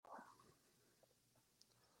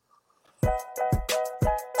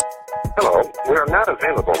Hello, we are not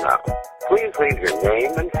available now. Please leave your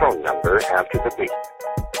name and phone number after the beep.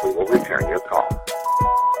 We will return your call.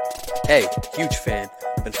 Hey, huge fan.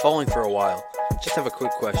 Been following for a while. Just have a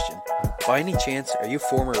quick question. By any chance, are you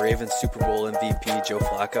former Ravens Super Bowl MVP Joe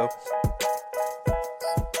Flacco?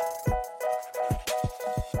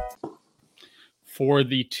 For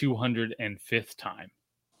the 205th time.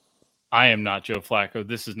 I am not Joe Flacco.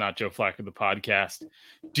 This is not Joe Flacco, the podcast.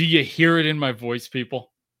 Do you hear it in my voice,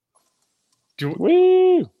 people?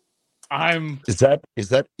 Woo! Is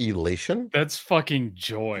that elation? That's fucking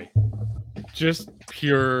joy. Just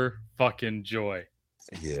pure fucking joy.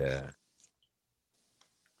 Yeah.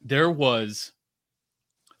 There was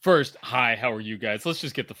first, hi, how are you guys? Let's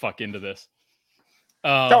just get the fuck into this. Go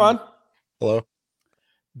on. Hello.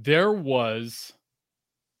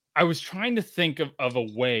 I was trying to think of a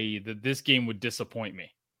way that this game would disappoint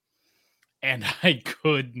me. And I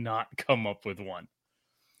could not come up with one.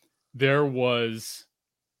 There was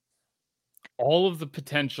all of the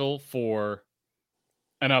potential for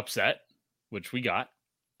an upset, which we got.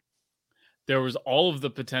 There was all of the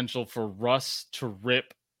potential for Russ to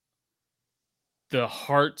rip the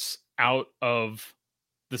hearts out of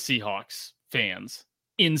the Seahawks fans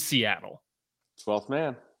in Seattle. 12th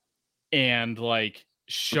man. And like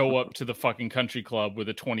show up to the fucking country club with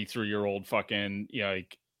a 23-year-old fucking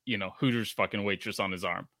Hooters fucking waitress on his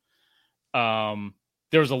arm.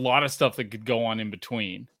 There was a lot of stuff that could go on in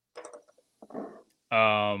between.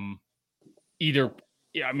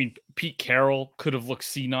 Pete Carroll could have looked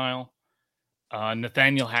senile.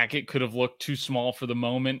 Nathaniel Hackett could have looked too small for the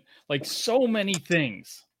moment. Like so many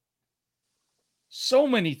things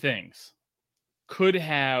could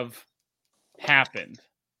have happened.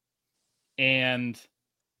 And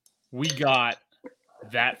we got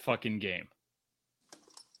that fucking game,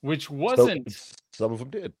 which wasn't. Some of them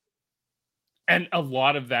did. And a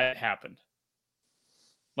lot of that happened.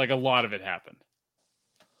 Like a lot of it happened.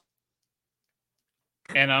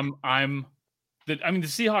 And the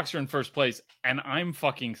Seahawks are in first place, and I'm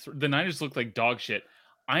fucking. The Niners look like dog shit.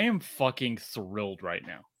 I am fucking thrilled right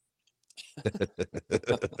now.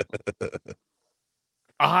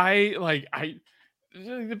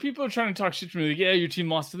 The people are trying to talk shit to me. Like, yeah, your team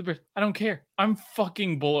lost to the Bears. I don't care. I'm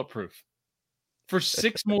fucking bulletproof. For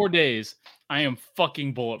 6 more days, I am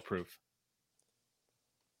fucking bulletproof.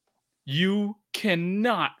 You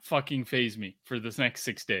cannot fucking phase me for this next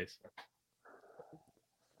 6 days.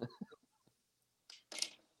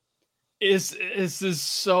 This is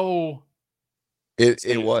so.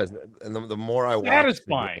 It was, and the more I watched,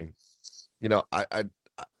 satisfying.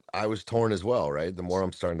 I was torn as well, right? The more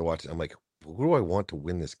I'm starting to watch it, I'm like, who do I want to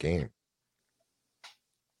win this game?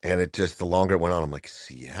 And the longer it went on, I'm like,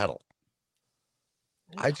 Seattle.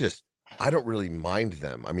 I don't really mind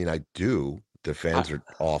them. I mean, I do. The fans are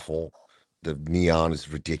awful. The neon is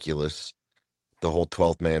ridiculous. The whole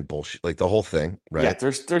 12th man bullshit, like the whole thing, right? Yeah,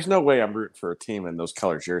 there's no way I'm rooting for a team in those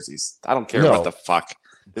color jerseys. I don't care what the fuck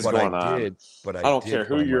is going on. I don't care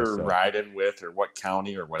who you're riding with or what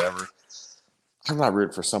county or whatever. I'm not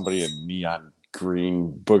rooting for somebody in neon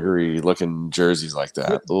green, boogery looking jerseys like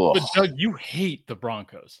that. But Doug, you hate the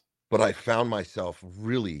Broncos. But I found myself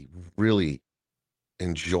really, really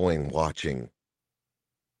enjoying watching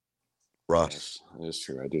Russ. It is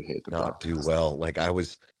true. I do hate the not Broncos. do well. Like I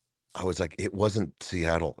was like, it wasn't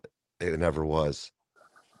Seattle. It never was.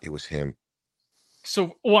 It was him.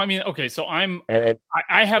 So, well, I mean, okay. So I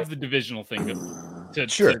have the divisional thing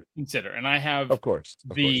to consider, and I have, of course.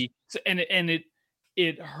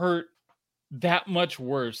 It hurt that much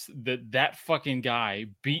worse that fucking guy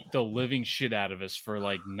beat the living shit out of us for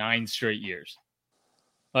like 9 straight years.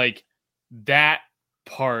 Like that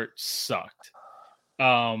part sucked.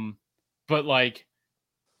 But like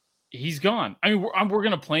he's gone. I mean, we're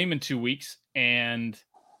gonna play him in 2 weeks, and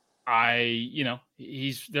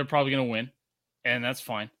they're probably gonna win, and that's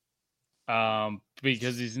fine.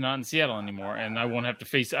 Because he's not in Seattle anymore, and I won't have to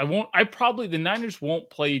face. The Niners won't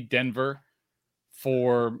play Denver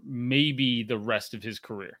for maybe the rest of his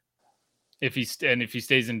career. If he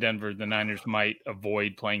stays in Denver, the Niners might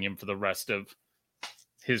avoid playing him for the rest of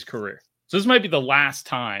his career. So this might be the last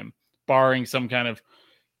time, barring some kind of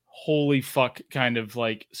holy fuck kind of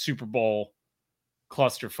like Super Bowl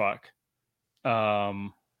clusterfuck,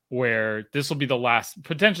 where this will be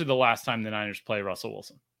potentially the last time the Niners play Russell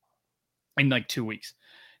Wilson in like 2 weeks.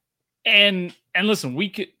 And listen, we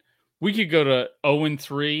could go to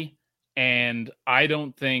 0-3, and I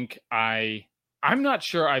don't think I'm not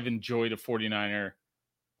sure I've enjoyed a 49er.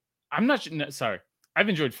 I've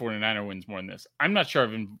enjoyed 49er wins more than this. I'm not sure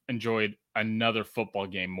I've enjoyed another football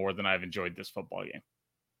game more than I've enjoyed this football game.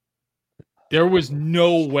 There was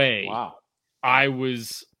no way I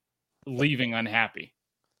was leaving unhappy.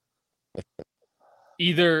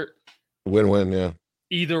 Either win-win, yeah.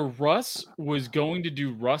 Either Russ was going to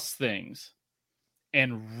do Russ things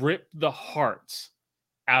and rip the hearts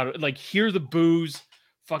out of, like, hear the boos,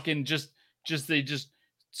 fucking they just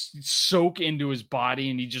soak into his body,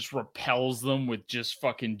 and he just repels them with just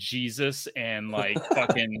fucking Jesus and like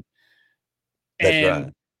fucking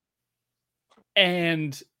and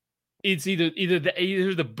it's either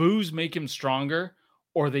the boos make him stronger,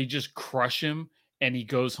 or they just crush him and he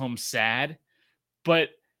goes home sad. But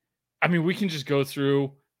I mean, we can just go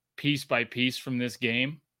through piece by piece from this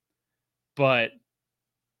game, but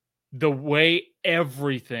the way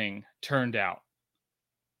everything turned out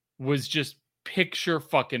was just picture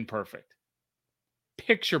fucking perfect.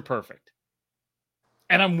 Picture perfect.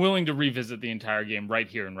 And I'm willing to revisit the entire game right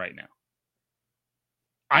here and right now.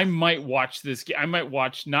 I might watch this game. I might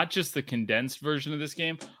watch not just the condensed version of this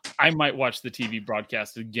game. I might watch the TV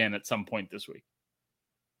broadcast again at some point this week.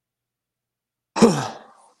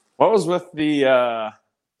 What was with the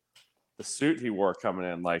suit he wore coming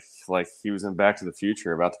in, like he was in Back to the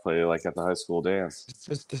Future, about to play like at the high school dance? It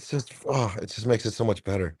just makes it so much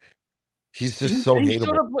better. He's just so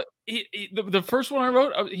hateable. The first one I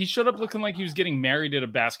wrote, he showed up looking like he was getting married at a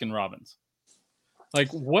Baskin Robbins. Like,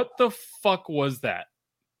 what the fuck was that?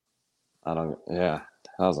 I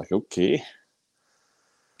was like, okay.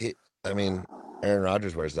 I mean, Aaron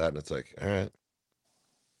Rodgers wears that, and it's like, all right.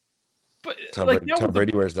 But Tom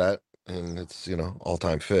Brady wears that, and it's,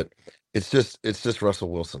 all-time fit. It's just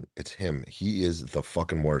Russell Wilson. It's him. He is the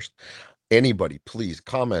fucking worst. Anybody, please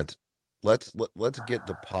comment. Let's get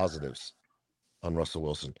the positives on Russell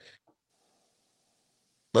Wilson.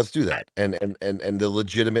 Let's do that, and the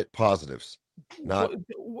legitimate positives. Not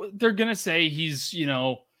they're gonna say he's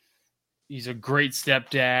he's a great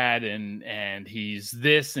stepdad and he's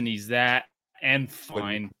this and he's that, and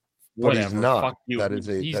fine. But he's not. Fuck you. That's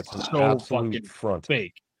an so absolute front.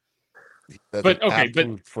 Fake.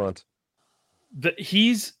 Front.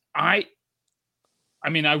 I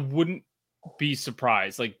mean, I wouldn't be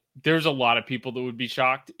surprised. Like, there's a lot of people that would be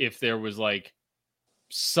shocked if there was like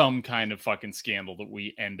some kind of fucking scandal that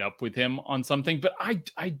we end up with him on something. But I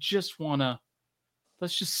just wanna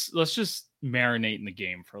let's just marinate in the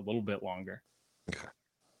game for a little bit longer. Okay.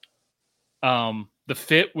 The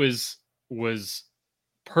fit was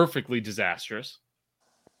perfectly disastrous.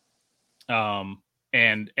 And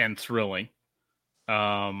thrilling.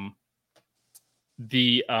 The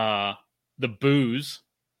boos,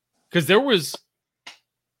 because there was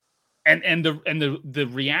and the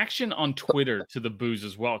reaction on Twitter to the boos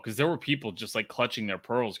as well, because there were people just like clutching their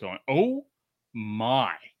pearls going, oh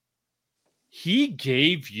my, he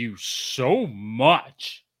gave you so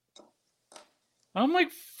much. I'm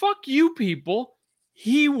like, fuck you people.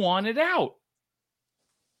 He wanted out.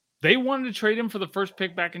 They wanted to trade him for the first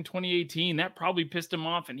pick back in 2018. That probably pissed him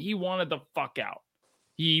off, and he wanted the fuck out.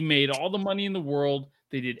 He made all the money in the world.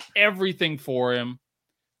 They did everything for him.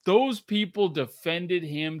 Those people defended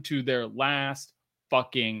him to their last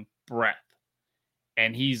fucking breath.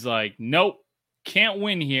 And he's like, nope, can't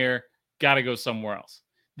win here. Got to go somewhere else.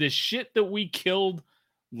 The shit that we killed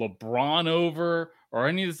LeBron over or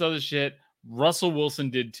any of this other shit, Russell Wilson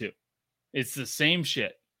did too. It's the same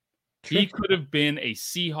shit. He could have been a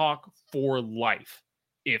Seahawk for life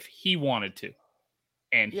if he wanted to.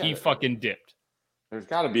 And he fucking dipped. There's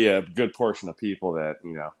got to be a good portion of people that,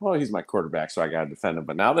 well, he's my quarterback, so I got to defend him.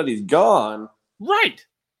 But now that he's gone. Right.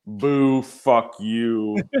 Boo, fuck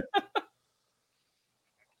you.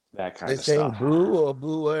 That kind of stuff. They saying boo or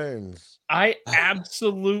boo earns? I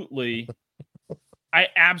absolutely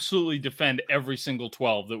defend every single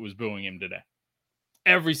 12 that was booing him today.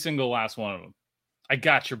 Every single last one of them. I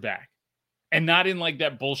got your back. And not in like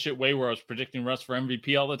that bullshit way where I was predicting Russ for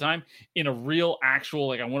MVP all the time. In a real, actual,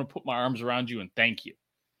 like, I want to put my arms around you and thank you.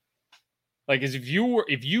 Like, as if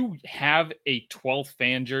you have a 12th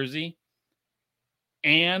fan jersey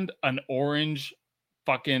and an orange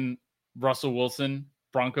fucking Russell Wilson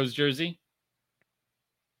Broncos jersey,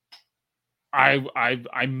 I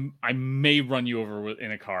may run you over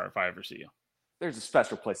in a car if I ever see you. There's a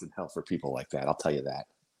special place in hell for people like that. I'll tell you that.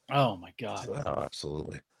 Oh my God. Oh,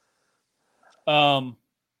 absolutely. So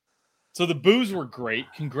the boos were great.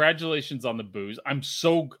 Congratulations on the boos. I'm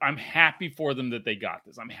happy for them that they got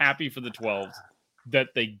this. I'm happy for the 12s that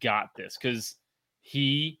they got this, because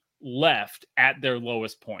he left at their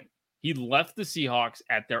lowest point. He left the Seahawks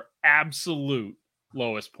at their absolute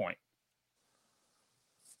lowest point.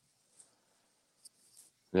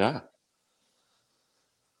 Yeah.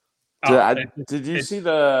 Did you see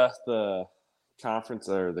the conference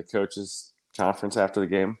or the coaches conference after the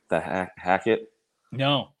game? The Hackett?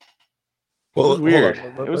 No. Well, it was weird.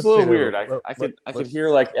 It was a little weird. I could hear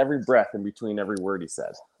like every breath in between every word he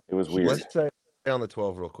said. It was weird. Let's say on the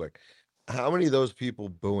 12 real quick. How many of those people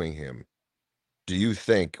booing him do you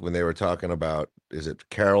think when they were talking about, is it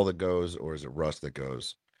Carroll that goes or is it Russ that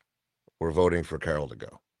goes? We're voting for Carroll to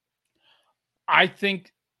go. I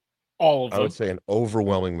think all of them. I would say an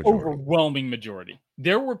overwhelming majority. Overwhelming majority.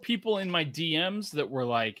 There were people in my DMs that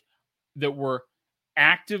were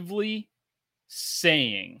actively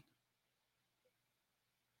saying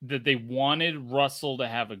that they wanted Russell to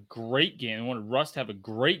have a great game. They wanted Russ to have a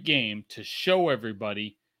great game to show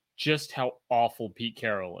everybody just how awful Pete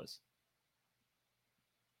Carroll is.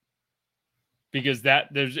 Because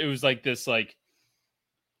it was like this, like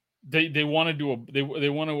they want to do they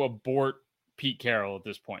want to abort Pete Carroll at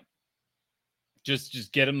this point.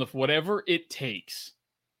 Just get him whatever it takes.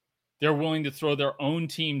 They're willing to throw their own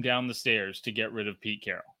team down the stairs to get rid of Pete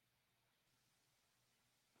Carroll.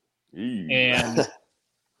 And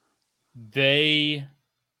they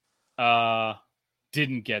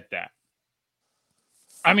didn't get that.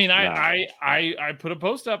 I mean, I put a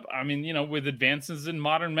post up. I mean, with advances in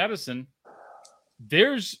modern medicine,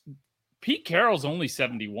 Pete Carroll's only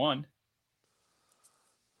 71.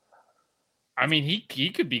 I mean,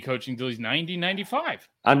 he could be coaching till he's 90, 95.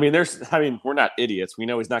 I mean, we're not idiots. We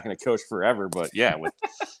know he's not going to coach forever, but yeah, with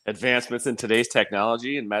advancements in today's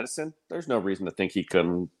technology and medicine, there's no reason to think he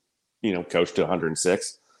couldn't, coach to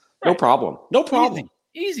 106. No problem. No problem.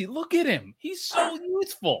 Easy. Look at him. He's so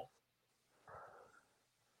youthful.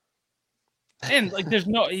 And like, there's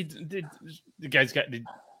no, the guy's got,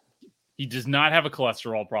 he does not have a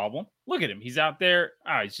cholesterol problem. Look at him. He's out there.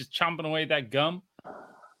 He's just chomping away at that gum.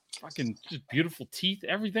 Fucking just beautiful teeth,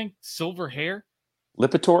 everything, silver hair.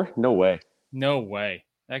 Lipitor? No way. No way.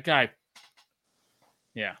 That guy.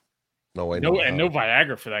 Yeah. No way. No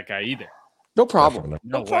Viagra for that guy either. No problem.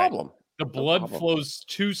 No problem. The blood flows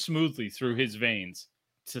too smoothly through his veins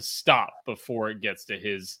to stop before it gets to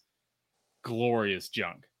his glorious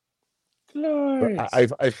junk. Glorious.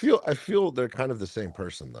 I feel they're kind of the same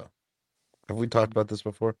person though. Have we talked about this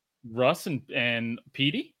before? Russ and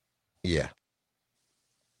Petey? Yeah.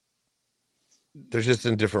 They're just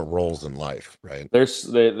in different roles in life, right? There's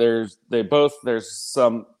some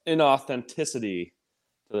inauthenticity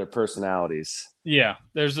to their personalities. Yeah,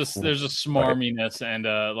 there's a smarminess and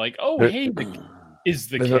hey, is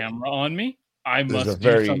the camera on me? I must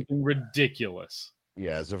do something ridiculous.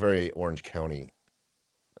 Yeah, it's a very Orange County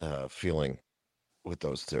feeling with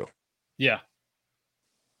those two. Yeah.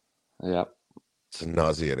 Yeah. It's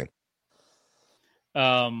nauseating.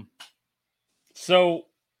 So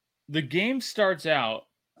the game starts out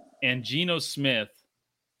and Geno Smith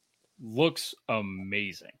looks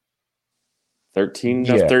amazing. 13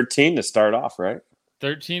 of 13 to start off, right?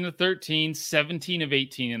 13 of 13, 17 of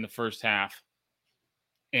 18 in the first half,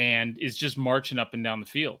 and is just marching up and down the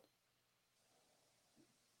field.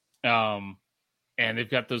 And they've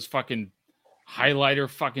got those fucking highlighter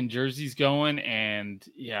fucking jerseys going, and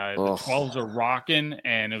the 12s are rocking,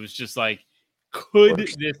 and it was just like, could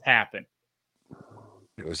this happen?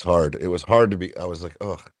 It was hard. It was hard to be. I was like,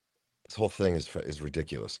 oh, this whole thing is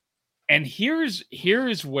ridiculous. And here's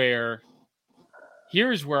where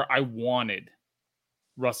I wanted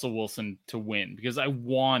Russell Wilson to win, because I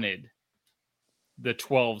wanted the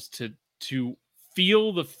 12s to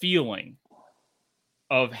feel the feeling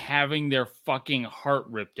of having their fucking heart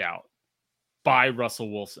ripped out by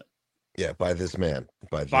Russell Wilson. Yeah, by this man.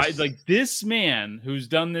 By this man who's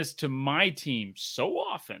done this to my team so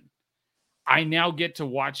often. I now get to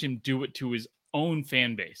watch him do it to his own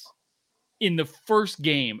fan base in the first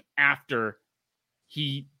game after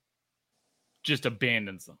he just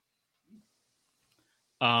abandons them.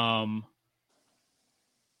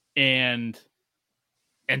 And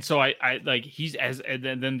so I he's and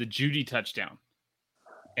then the Judy touchdown,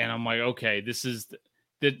 and I'm like, okay, this is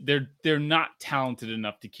they're not talented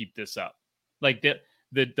enough to keep this up. Like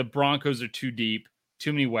the Broncos are too deep,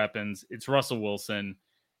 too many weapons. It's Russell Wilson.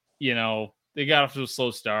 They got off to a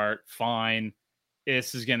slow start. Fine.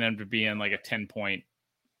 This is going to end up being like a 10-point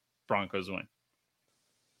Broncos win.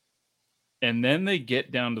 And then they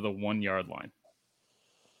get down to the 1-yard line.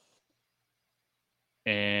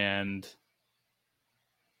 And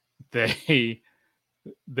they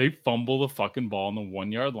fumble the fucking ball on the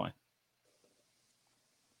 1-yard line.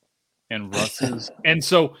 And Russ and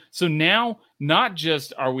so now not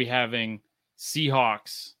just are we having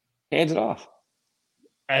Seahawks hands it off.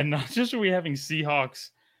 And not just are we having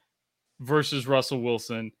Seahawks versus Russell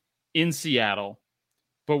Wilson in Seattle,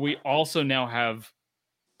 but we also now have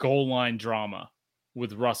goal line drama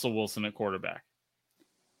with Russell Wilson at quarterback.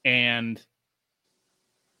 And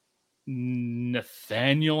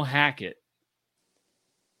Nathaniel Hackett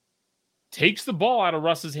takes the ball out of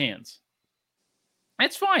Russ's hands.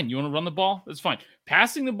 That's fine. You want to run the ball? That's fine.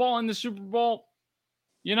 Passing the ball in the Super Bowl,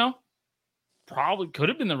 probably could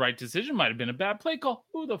have been the right decision. Might have been a bad play call.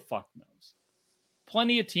 Who the fuck knows?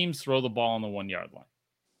 Plenty of teams throw the ball on the 1-yard line.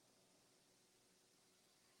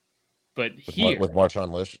 But here, with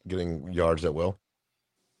Marshawn Lynch getting yards at will.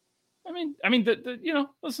 I mean,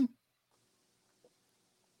 listen,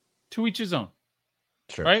 to each his own.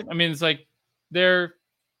 Sure. Right? I mean, it's like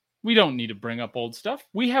we don't need to bring up old stuff.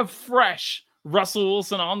 We have fresh Russell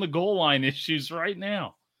Wilson on the goal line issues right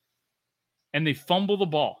now. And they fumble the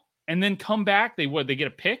ball and then come back. They get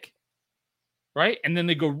a pick, right? And then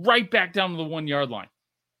they go right back down to the 1-yard line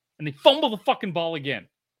and they fumble the fucking ball again.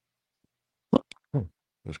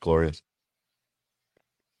 It's glorious.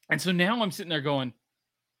 And so now I'm sitting there going,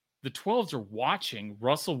 the 12s are watching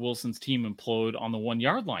Russell Wilson's team implode on the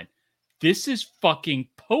 1-yard line. This is fucking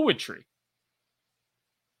poetry.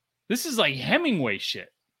 This is like Hemingway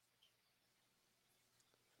shit.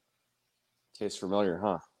 Tastes familiar,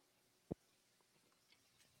 huh?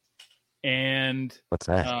 And what's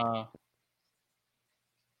that?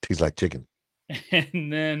 Tastes like chicken.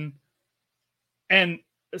 And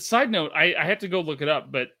a side note, I had to go look it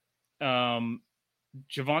up, but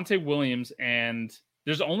Javonte Williams, and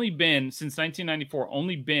there's only been, since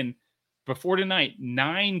 1994, before tonight,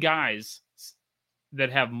 9 guys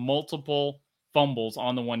that have multiple fumbles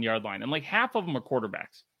on the 1-yard line. And like half of them are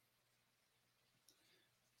quarterbacks.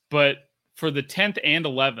 But for the 10th and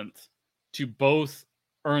 11th to both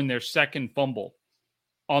earn their second fumble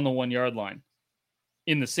on the 1-yard line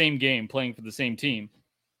in the same game, playing for the same team,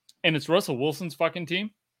 and it's Russell Wilson's fucking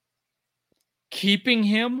team, keeping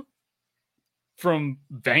him from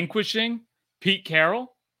vanquishing Pete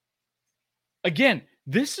Carroll. Again,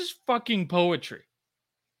 this is fucking poetry.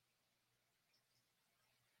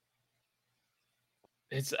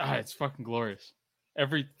 It's fucking glorious.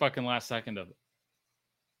 Every fucking last second of it.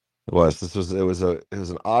 It was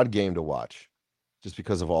an odd game to watch just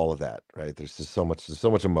because of all of that, right? There's so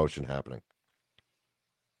much emotion happening.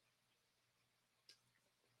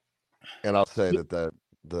 And I'll say that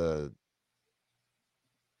the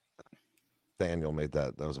Daniel made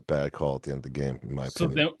that was a bad call at the end of the game, in my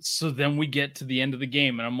opinion. So then we get to the end of the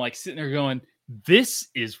game, and I'm like sitting there going, this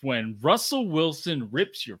is when Russell Wilson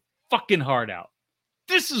rips your fucking heart out.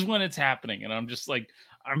 This is when it's happening. And I'm just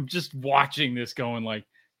watching this going like,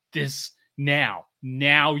 this now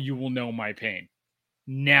you will know my pain.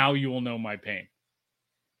 Now you will know my pain.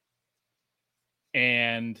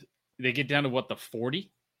 And they get down to what, the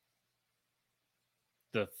 40?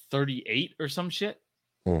 The 38 or some shit?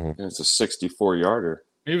 Mm-hmm. It's a 64-yarder.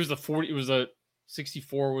 It was the 40. It was a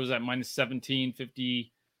 64. Was at minus 17,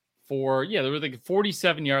 54. Yeah, they were like a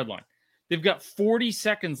 47-yard line. They've got 40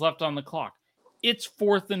 seconds left on the clock. It's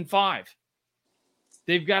 4th and 5.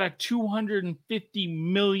 They've got a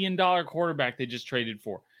 $250 million quarterback they just traded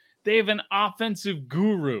for. They have an offensive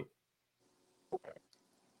guru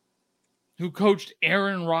who coached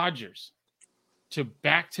Aaron Rodgers to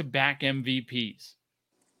back-to-back MVPs.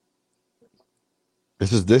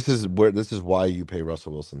 This is why you pay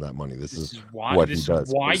Russell Wilson that money. This is what he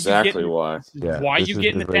does. Exactly why. Why you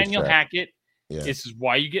get Nathaniel Hackett. Yeah. This is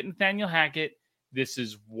why you get Nathaniel Hackett. This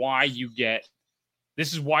is why you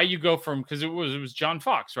go from, because it was John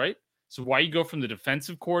Fox, right? So why you go from the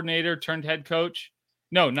defensive coordinator turned head coach?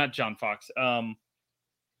 No, not John Fox.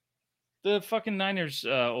 The fucking Niners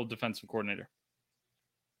old defensive coordinator.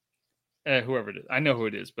 Whoever it is. I know who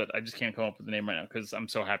it is, but I just can't come up with the name right now because I'm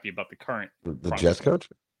so happy about the current. The Jets coach?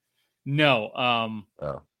 No.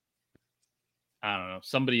 Oh. I don't know.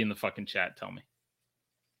 Somebody in the fucking chat tell me.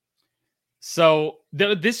 So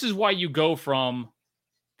this is why you go from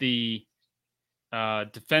the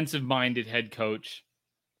defensive-minded head coach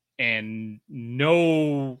and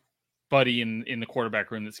nobody in the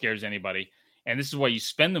quarterback room that scares anybody. And this is why you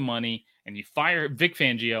spend the money and you fire Vic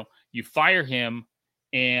Fangio. You fire him.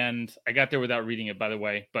 And I got there without reading it, by the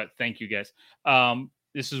way, but thank you guys.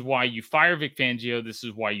 This is why you fire Vic Fangio. This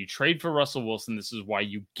is why you trade for Russell Wilson. This is why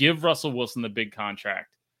you give Russell Wilson the big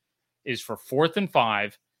contract, is for 4th and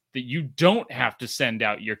 5 that you don't have to send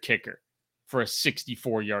out your kicker for a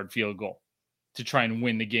 64-yard field goal to try and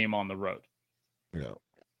win the game on the road. Yeah.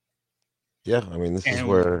 Yeah. I mean,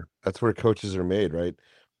 that's where coaches are made, right?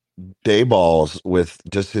 Dayballs with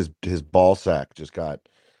just his ball sack just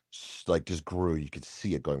grew. You could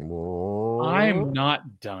see it going. Whoa. I'm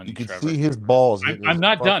not done. You could Trevor. See his balls. I'm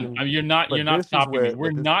not done. You're not stopping me. We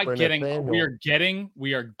are getting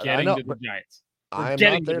to the Giants. I'm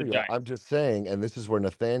not there yet. I'm just saying, and this is where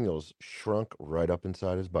Nathaniel's shrunk right up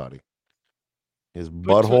inside his body. His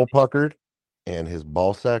butthole puckered and his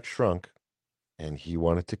ball sack shrunk, and he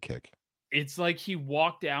wanted to kick. It's like he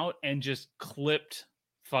walked out and just clipped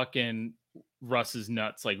fucking Russ's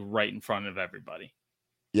nuts like right in front of everybody.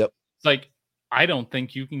 Yep. It's like, I don't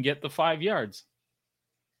think you can get the 5 yards.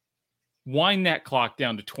 Wind that clock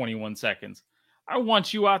down to 21 seconds. I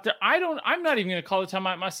want you out there. I'm not even going to call the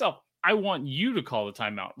timeout myself. I want you to call the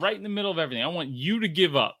timeout right in the middle of everything. I want you to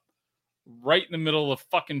give up right in the middle of the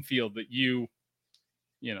fucking field that you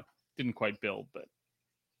didn't quite build, but.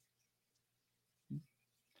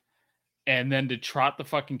 And then to trot the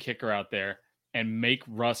fucking kicker out there and make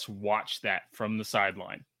Russ watch that from the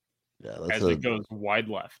sideline. Yeah, it goes wide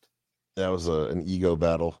left. That was an ego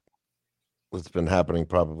battle. It's been happening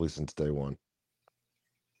probably since day one.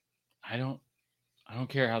 I don't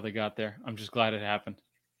care how they got there. I'm just glad it happened.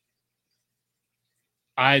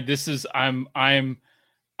 I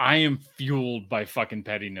am fueled by fucking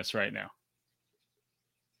pettiness right now.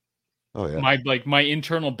 Oh yeah. My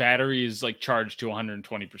internal battery is like charged to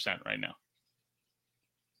 120% right now.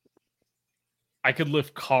 I could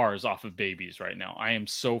lift cars off of babies right now. I am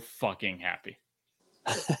so fucking happy.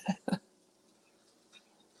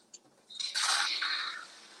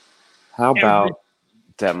 How about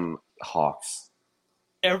them Hawks?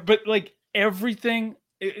 But like everything,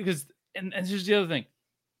 because and here's the other thing.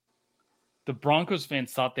 The Broncos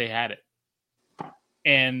fans thought they had it.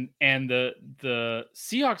 And the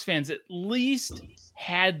Seahawks fans at least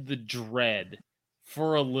had the dread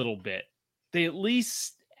for a little bit. They at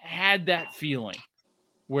least had that feeling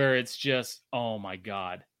where it's just, oh my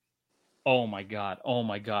God,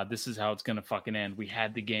 this is how it's gonna fucking end. We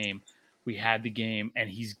had the game, and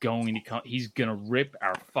he's going to rip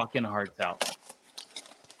our fucking hearts out.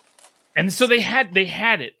 And so they had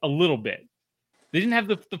it a little bit. They didn't have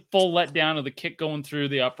the full letdown of the kick going through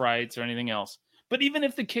the uprights or anything else. But even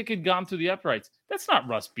if the kick had gone through the uprights, that's not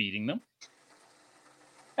Russ beating them.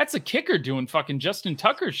 That's a kicker doing fucking Justin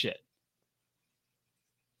Tucker shit.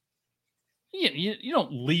 You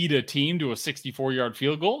don't lead a team to a 64-yard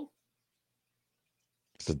field goal.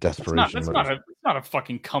 It's a desperation. It's not a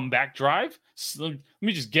fucking comeback drive. So let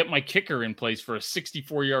me just get my kicker in place for a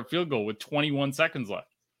 64-yard field goal with 21 seconds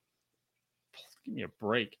left. Give me a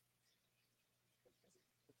break.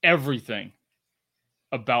 Everything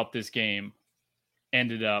about this game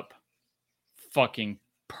ended up fucking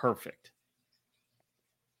perfect.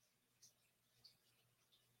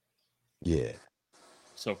 Yeah.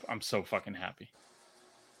 So I'm so fucking happy.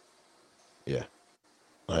 Yeah.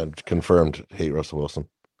 I'm confirmed hate Russell Wilson.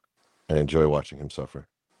 I enjoy watching him suffer.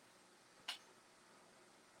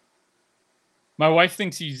 My wife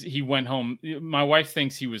thinks he went home. My wife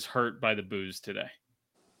thinks he was hurt by the booze today.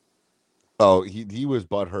 Oh, he was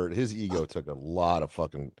butthurt. His ego took a lot of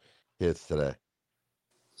fucking hits today.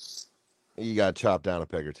 He got chopped down a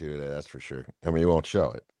peg or two today, that's for sure. I mean, he won't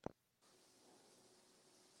show it.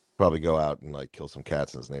 Probably go out and like kill some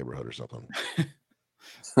cats in his neighborhood or something.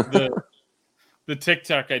 The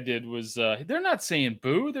TikTok I did was they're not saying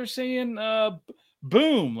boo, they're saying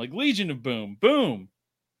boom, like Legion of Boom. Boom.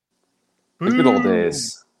 The good old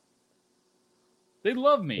days. They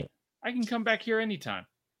love me. I can come back here anytime.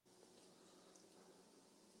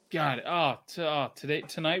 God,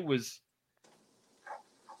 tonight was.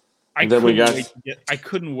 I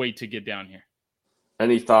couldn't wait to get down here.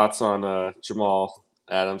 Any thoughts on Jamal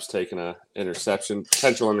Adams taking a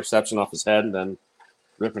potential interception off his head and then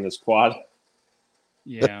ripping his quad?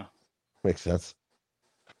 Yeah. Makes sense.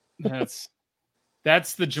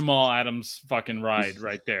 That's the Jamal Adams fucking ride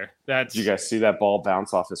right there. Did you guys see that ball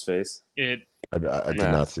bounce off his face? I did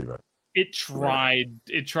not see that. It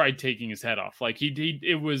tried taking his head off. Like he didn't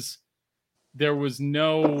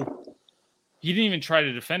even try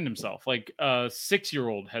to defend himself. Like a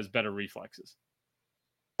 6-year-old has better reflexes.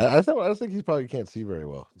 I think he probably can't see very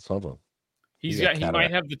well. Something. He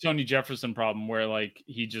might have the Tony Jefferson problem where like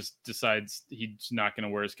he just decides he's not going to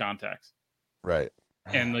wear his contacts. Right.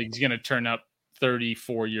 And like he's going to turn up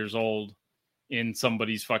 34 years old in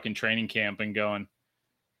somebody's fucking training camp and going,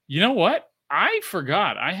 you know what? I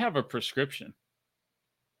forgot I have a prescription.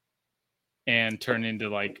 And turn into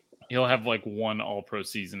like, he'll have like one all-pro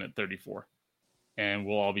season at 34. And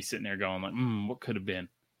we'll all be sitting there going like, what could have been?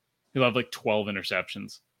 He'll have like 12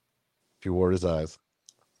 interceptions. If he wore his eyes,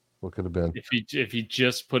 what could have been? If he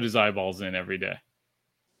just put his eyeballs in every day.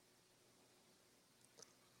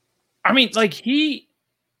 I mean, like he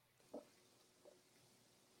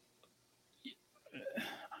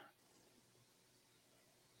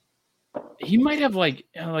might have like,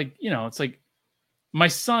 it's like My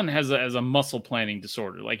son has a muscle planning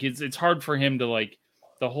disorder. Like it's hard for him to like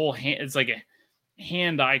the whole hand. It's like a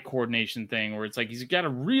hand-eye coordination thing where it's like he's got to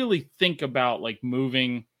really think about like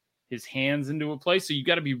moving his hands into a place. So you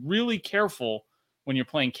got to be really careful when you're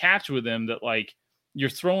playing catch with him that like you're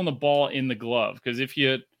throwing the ball in the glove, because if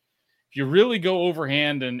you really go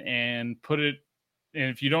overhand and put it, and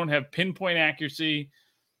if you don't have pinpoint accuracy,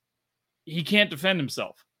 he can't defend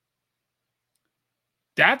himself.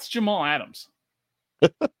 That's Jamal Adams.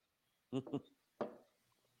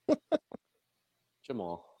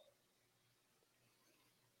 Jamal.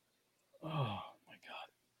 Oh my God.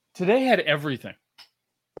 Today had everything.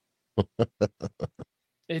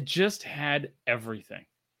 It just had everything.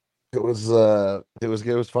 It was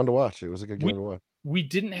fun to watch. It was a good game to watch. We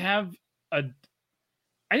didn't have I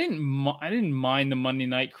didn't mind the Monday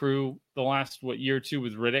Night Crew the last year or two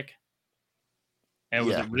with Riddick. And it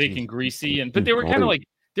was Riddick and Greasy, but they were kind of like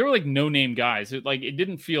no-name guys. It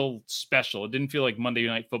didn't feel special. It didn't feel like Monday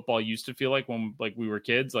Night Football used to feel like when like we were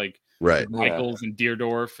kids, like right. Michaels and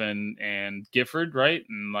Deerdorf and Gifford, right?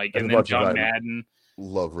 And like and then John Madden.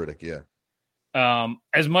 Love Riddick, yeah.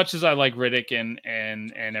 As much as I like Riddick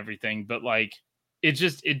and everything, but like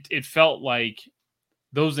it felt like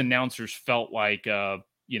those announcers felt like the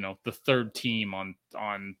third team on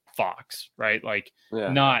Fox, right? Like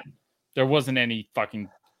there wasn't any fucking,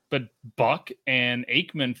 but Buck and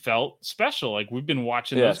Aikman felt special. Like we've been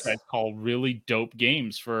watching those guys call really dope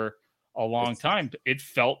games for a long time. It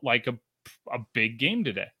felt like a big game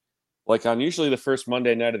today. Like on usually the first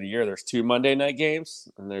Monday night of the year, there's 2 Monday night games,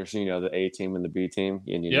 and there's the A team and the B team,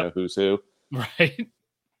 and you know who's who. Right.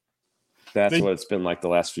 That's what it's been like the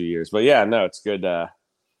last few years. But yeah, no, it's good.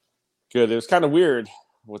 Good. It was kind of weird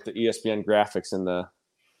with the ESPN graphics and the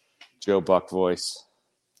Joe Buck voice.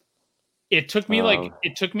 It took me like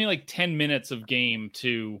 10 minutes of game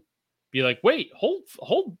to be like, wait, hold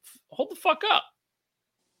the fuck up.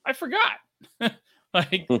 I forgot.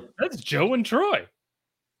 Like that's Joe and Troy.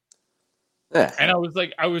 Yeah. And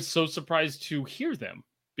I was so surprised to hear them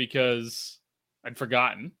because I'd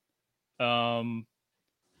forgotten.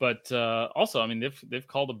 But also, I mean, they've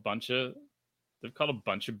called a bunch of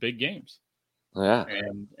big games. Yeah.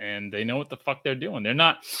 And they know what the fuck they're doing. They're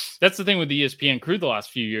not. That's the thing with the ESPN crew the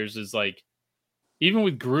last few years is like, even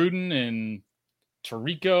with Gruden and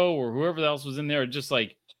Tirico or whoever else was in there, just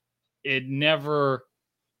like it never.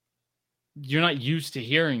 You're not used to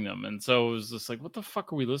hearing them. And so it was just like, what the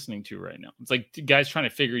fuck are we listening to right now? It's like guys trying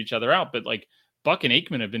to figure each other out. But like Buck and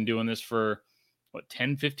Aikman have been doing this for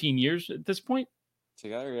 10, 15 years at this point?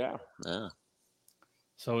 Together, yeah. Yeah.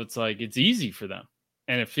 So it's like it's easy for them.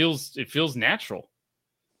 And it feels natural.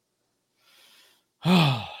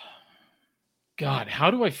 Oh God, how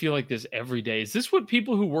do I feel like this every day? Is this what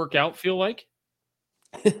people who work out feel like?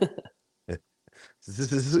 Is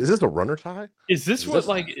this a runner's high? Is this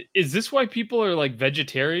why people are like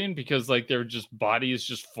vegetarian because like their just body is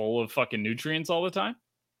just full of fucking nutrients all the time?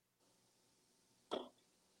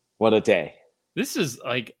 What a day. This is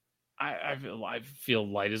like I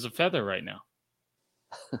feel light as a feather right now.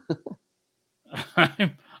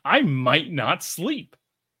 I might not sleep.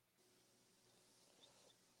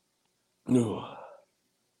 No.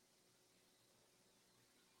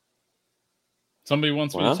 Somebody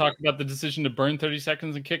wants me to talk about the decision to burn 30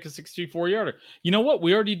 seconds and kick a 64-yarder. You know what?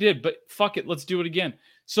 We already did, but fuck it. Let's do it again.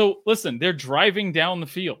 So listen, they're driving down the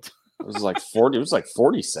field. It was like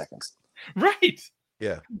 40 seconds. Right.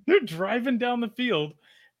 Yeah. They're driving down the field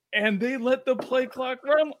and they let the play clock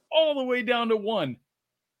run all the way down to 1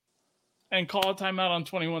 and call a timeout on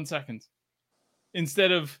 21 seconds.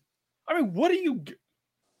 Instead of, I mean, what are you...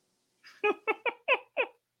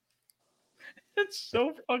 It's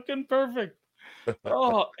so fucking perfect.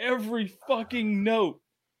 Oh, every fucking note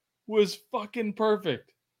was fucking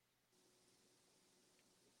perfect.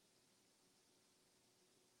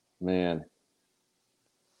 Man.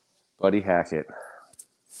 Buddy Hackett.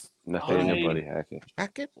 Nathaniel Buddy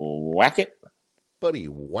Hackett. Whack it. Buddy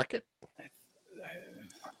Whack it.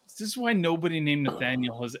 This is why nobody named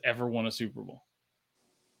Nathaniel has ever won a Super Bowl.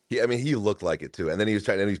 Yeah, I mean, he looked like it too. And then he was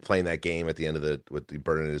playing that game at the end of with the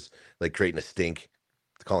burning his, like creating a stink,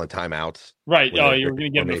 calling timeouts. Right. Oh, you're going to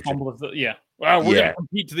get him to fumble. Yeah. Well, we're going to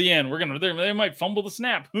compete to the end. They might fumble the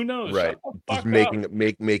snap. Who knows? Right. Just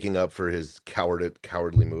making up for his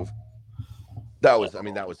cowardly move. That was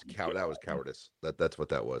cowardice. That's what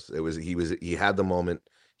that was. He had the moment.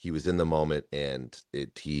 He was in the moment, and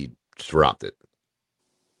he dropped it.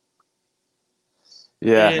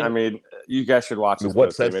 Yeah, I mean, you guys should watch this.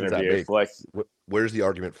 What sense does that make? Like, where's the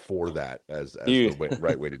argument for that as the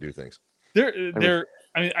right way to do things? I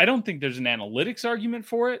mean, I don't think there's an analytics argument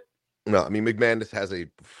for it. No, I mean McManus has a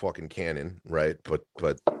fucking cannon, right?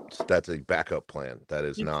 But that's a backup plan. That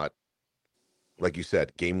is not, like you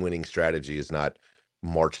said, game-winning strategy is not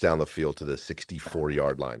march down the field to the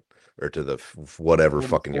 64-yard line or to the whatever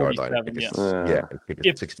fucking yard line. Yes.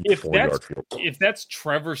 If 64-yard field. If that's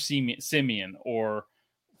Trevor Siemian or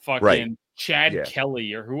fucking Chad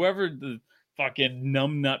Kelly or whoever the fucking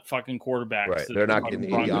numbnut fucking quarterbacks, right? They're not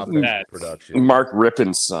getting any offensive production. Mark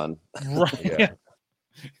Rippon's son, right? Yeah.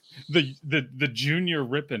 the junior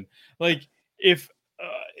Rippon. Like if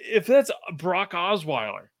that's Brock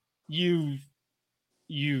Osweiler, you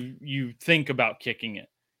think about kicking it,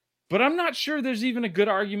 but I'm not sure there's even a good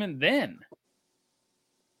argument then.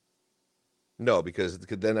 No, because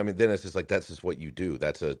then it's just like that's just what you do.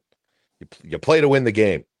 That's you play to win the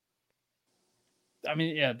game. I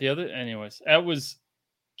mean, yeah. Anyways, that was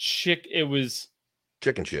It was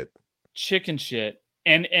chicken shit.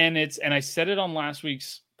 And I said it on last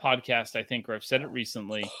week's podcast, I think, or I've said it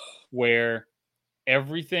recently, where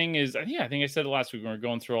everything is. I think I said it last week when we were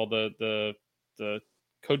going through all the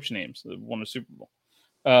coach names that won a Super Bowl.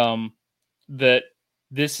 That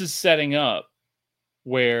this is setting up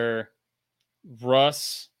where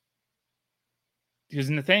Russ, because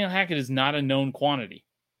Nathaniel Hackett is not a known quantity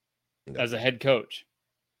as a head coach,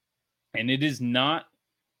 and it is not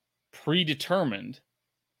predetermined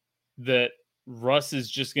that Russ is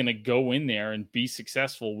just going to go in there and be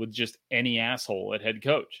successful with just any asshole at head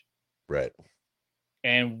coach. Right.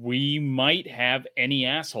 And we might have any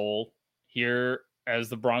asshole here as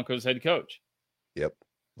the Broncos head coach. Yep.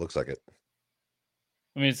 Looks like it.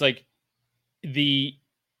 I mean, it's like the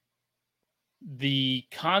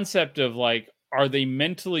concept of like, are they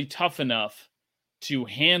mentally tough enough to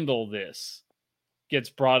handle this gets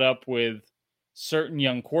brought up with certain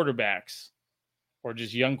young quarterbacks or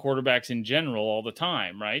just young quarterbacks in general all the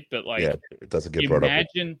time. Right. But like, it doesn't get brought up.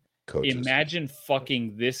 Imagine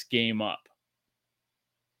fucking this game up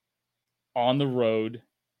on the road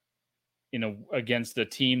against a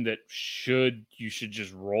team that you should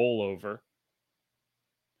just roll over,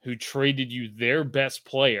 who traded you their best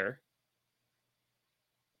player,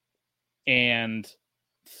 and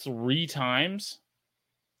 3 times,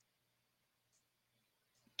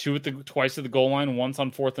 twice at the goal line, once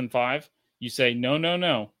on 4th and 5, you say, no,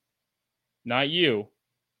 not you.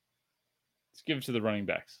 Let's give it to the running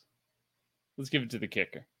backs. Let's give it to the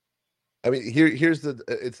kicker. I mean, here's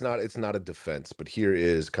it's not a defense, but here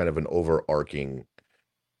is kind of an overarching,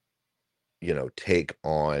 take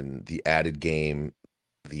on the added game,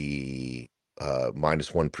 the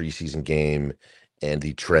 -1 preseason game, and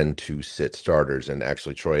the trend to sit starters. And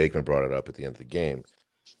actually, Troy Aikman brought it up at the end of the game.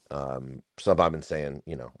 Some I've been saying,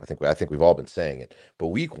 I think we've all been saying it, but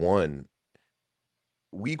week one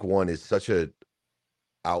is such a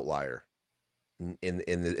outlier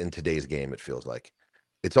in today's game. It feels like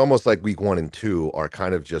it's almost like week 1 and 2 are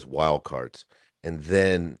kind of just wild cards, and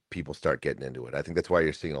then people start getting into it. I think that's why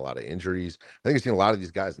you're seeing a lot of injuries. I think you're seeing a lot of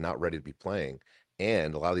these guys not ready to be playing,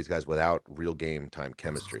 and a lot of these guys without real game time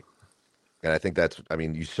chemistry. And I think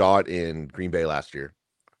you saw it in Green Bay last year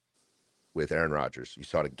with Aaron Rodgers. You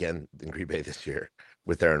saw it again in Green Bay this year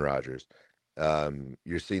with Aaron Rodgers.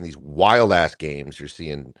 You're seeing these wild ass games. You're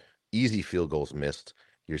seeing easy field goals missed.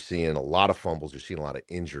 You're seeing a lot of fumbles. You're seeing a lot of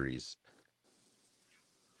injuries.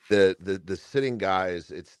 The sitting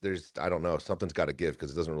guys, I don't know, something's got to give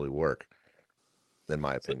because it doesn't really work, in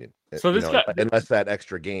my opinion. So unless that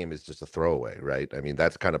extra game is just a throwaway, right? I mean,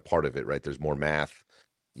 that's kind of part of it, right? There's more math.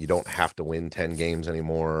 You don't have to win 10 games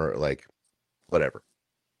anymore, like whatever.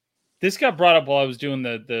 This got brought up while I was doing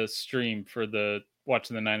the stream for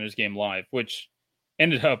watching the Niners game live, which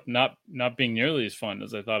ended up not being nearly as fun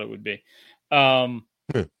as I thought it would be.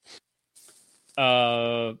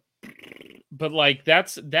 But like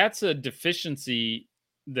that's a deficiency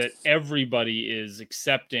that everybody is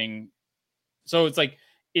accepting. So it's like,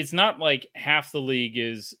 it's not like half the league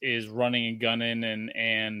is running and gunning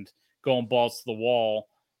and going balls to the wall,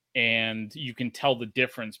 and you can tell the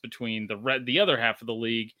difference between the other half of the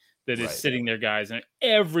league that is sitting their guys, and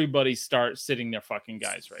everybody starts sitting their fucking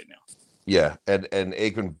guys right now. Yeah, and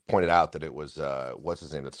Aikman pointed out that it was what's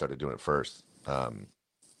his name that started doing it first.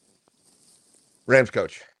 Rams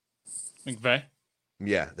coach McVay.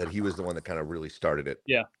 Yeah, that he was the one that kind of really started it.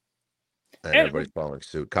 Yeah. And everybody's following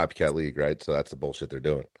suit. Copycat league, right? So that's the bullshit they're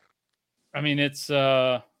doing. I mean, it's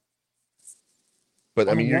but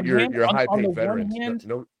I mean, you're a high paid veteran.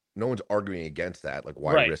 No one's arguing against that. Like,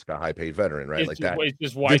 why risk a high paid veteran, right? It's like that. It's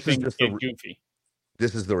just why things get goofy.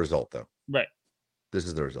 This is the result, though. Right. This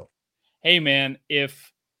is the result. Hey, man,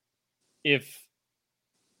 if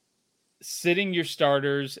sitting your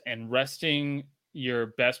starters and resting your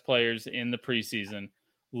best players in the preseason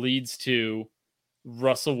leads to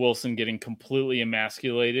Russell Wilson getting completely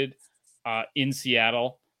emasculated in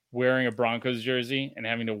Seattle, wearing a Broncos jersey and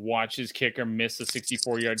having to watch his kicker miss a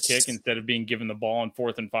 64-yard kick instead of being given the ball on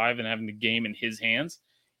 4th and 5 and having the game in his hands.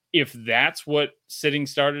 If that's what sitting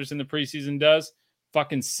starters in the preseason does,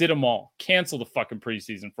 fucking sit them all. Cancel the fucking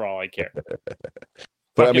preseason for all I care.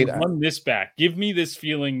 But I mean, run this back. Give me this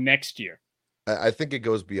feeling next year. I think it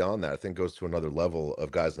goes beyond that. I think it goes to another level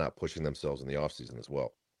of guys not pushing themselves in the offseason as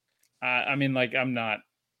well. I mean, like, I'm not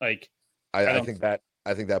like. I think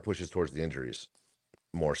that pushes towards the injuries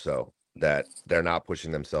more so, that they're not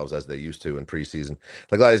pushing themselves as they used to in preseason.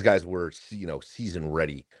 Like, a lot of these guys were, season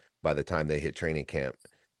ready by the time they hit training camp,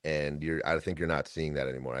 and I think you're not seeing that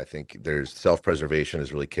anymore. I think there's self-preservation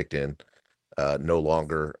has really kicked in. No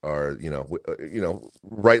longer are,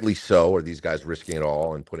 rightly so, are these guys risking it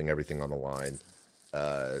all and putting everything on the line.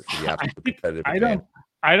 I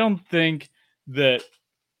don't think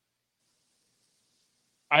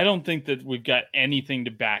that we've got anything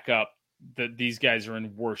to back up that these guys are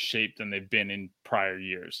in worse shape than they've been in prior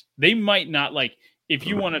years. They might not, like, if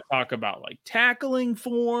you want to talk about like tackling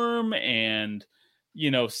form and,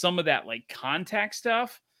 some of that like contact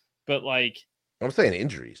stuff, but like, I'm saying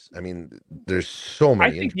injuries. I mean, there's so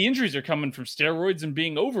many. I think the injuries are coming from steroids and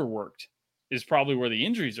being overworked is probably where the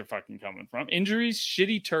injuries are fucking coming from. Injuries,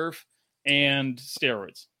 shitty turf, and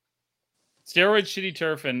steroids. Steroids, shitty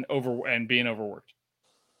turf, and being overworked.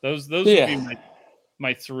 Those would be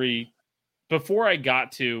my three. Before I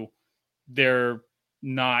got to they're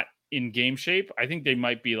not in game shape, I think they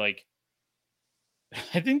might be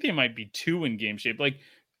 2 in game shape. Like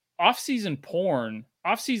off-season porn,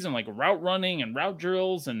 off-season like route running and route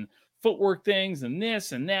drills and footwork things and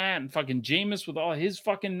this and that and fucking Jameis with all his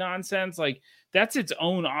fucking nonsense. Like that's its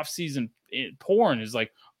own off-season porn is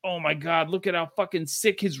like, oh my God, look at how fucking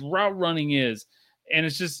sick his route running is. And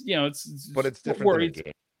it's just, but it's different than a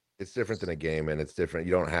game. It's different than a game, and it's different.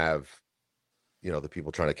 You don't have, the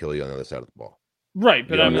people trying to kill you on the other side of the ball. Right.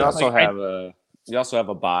 But you also have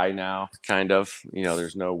a bye now, kind of.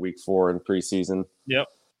 There's no week 4 in preseason. Yep.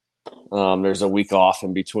 There's a week off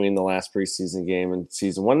in between the last preseason game and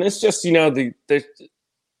season 1. It's just, no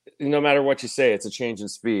matter what you say, it's a change in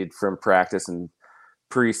speed from practice and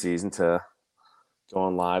preseason to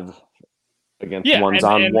going live against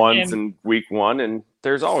ones-on-ones in week 1. And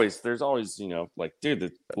there's always, like, dude,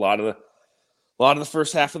 a lot of the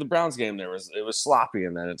first half of the Browns game, it was sloppy,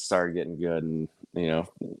 and then it started getting good. And,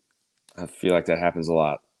 I feel like that happens a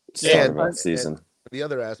lot. Season. The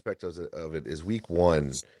other aspect of it is week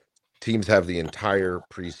 1, teams have the entire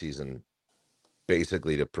preseason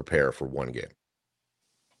basically to prepare for one game.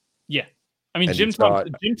 Yeah. I mean, Jim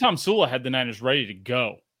Tomsula had the Niners ready to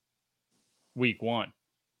go week 1.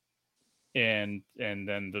 And then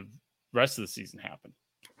the rest of the season happened.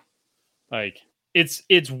 Like it's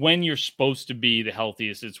when you're supposed to be the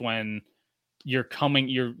healthiest. It's when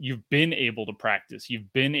you've been able to practice.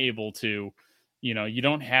 You've been able to, you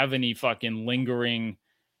don't have any fucking lingering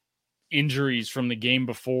injuries from the game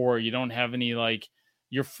before. You don't have any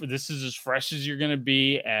this is as fresh as you're going to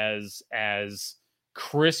be, as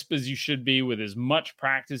crisp as you should be, with as much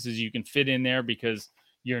practice as you can fit in there, because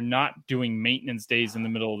you're not doing maintenance days in the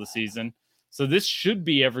middle of the season. So this should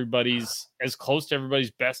be as close to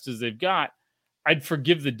everybody's best as they've got. I'd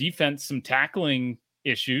forgive the defense some tackling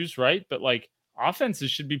issues, right? But like offenses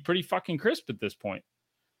should be pretty fucking crisp at this point.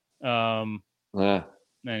 Anyways.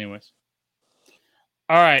 All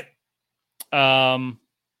right.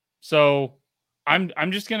 So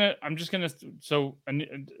I'm just gonna so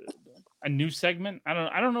a new segment.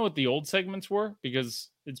 I don't know what the old segments were, because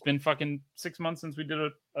it's been fucking 6 months since we did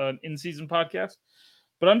an in-season podcast.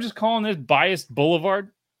 But I'm just calling this Biased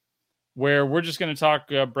Boulevard, where we're just going to talk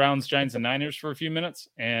Browns, Giants, and Niners for a few minutes,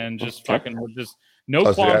 and just fucking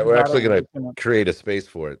no qualms. We're actually going to create a space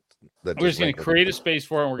for it. We're just going to create a space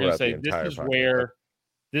for it, and we're going to say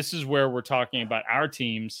this is where we're talking about our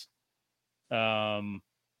teams. And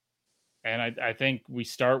I think we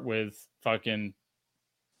start with fucking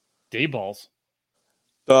Dayball's.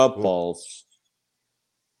 The balls.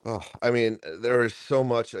 Oh, I mean, there is so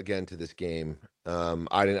much again to this game.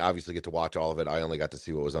 I didn't obviously get to watch all of it. I only got to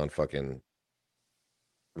see what was on fucking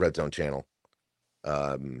Red Zone channel.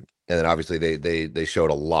 And then obviously they showed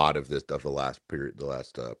a lot of this stuff the last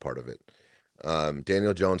part of it.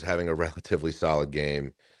 Daniel Jones having a relatively solid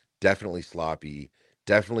game, definitely sloppy,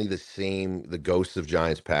 definitely the ghosts of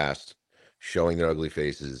Giants past showing their ugly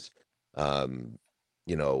faces.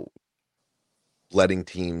 Letting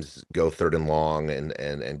teams go 3rd and long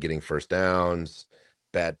and getting first downs,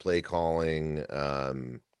 bad play calling,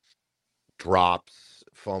 drops,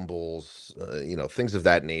 fumbles, things of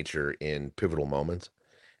that nature in pivotal moments.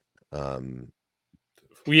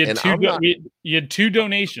 We had you had 2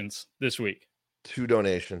 donations this week. 2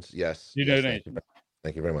 donations, yes. 2 donations.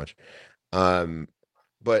 Thank you very much.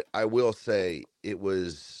 But I will say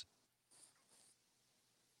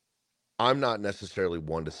I'm not necessarily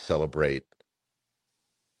one to celebrate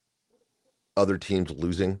other teams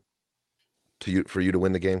losing for you to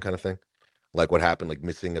win the game kind of thing. Like what happened, like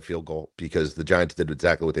missing a field goal, because the Giants did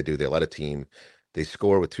exactly what they do. They let a team, they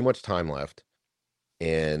score with too much time left,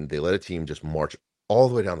 and they let a team just march all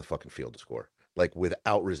the way down the fucking field to score, like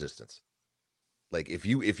without resistance. Like if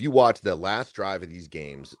you watch the last drive of these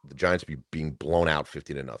games, the Giants being blown out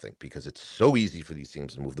 50-0 because it's so easy for these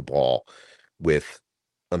teams to move the ball with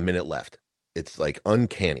a minute left. It's like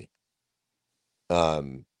uncanny.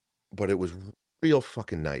 But it was real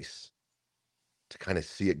fucking nice to kind of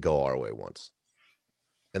see it go our way once.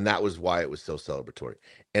 And that was why it was so celebratory.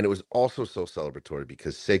 And it was also so celebratory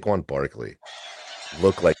because Saquon Barkley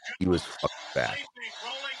looked like he was fucking back.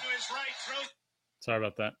 Sorry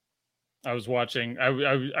about that. I was watching.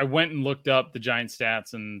 I went and looked up the Giant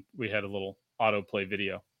stats, and we had a little autoplay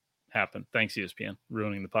video happen. Thanks, ESPN,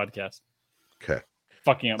 ruining the podcast. Okay.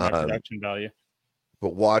 Fucking up my production value.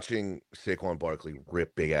 But watching Saquon Barkley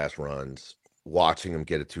rip big ass runs, watching him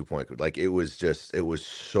get a 2-point, like it was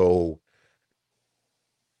so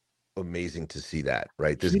amazing to see that,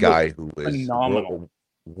 right? This guy who is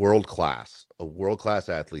world class, a world class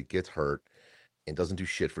athlete, gets hurt and doesn't do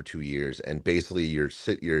shit for 2 years, and basically you're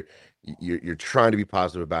trying to be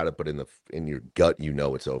positive about it, but in your gut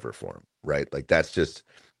it's over for him, right? Like that's just,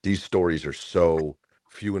 these stories are so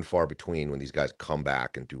few and far between when these guys come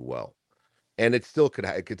back and do well. And it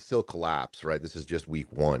could still collapse, right? This is just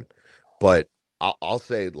week 1, but I'll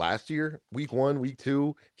say last year, week 1, week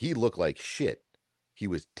 2, he looked like shit. He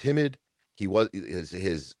was timid. He was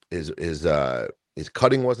his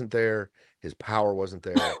cutting wasn't there. His power wasn't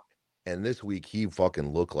there. And this week he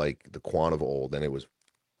fucking looked like the Quan of old, and it was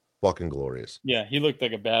fucking glorious. Yeah, he looked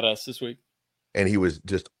like a badass this week. And he was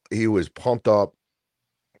pumped up,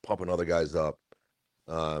 pumping other guys up.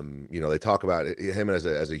 They talk about him as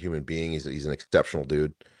a human being. He's an exceptional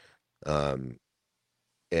dude.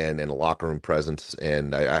 And a locker room presence.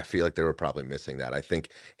 And I feel like they were probably missing that. I think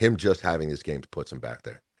him just having this game puts him back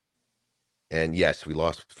there. And yes, we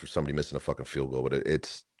lost for somebody missing a fucking field goal, but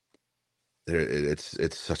it's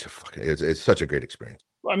such a great experience.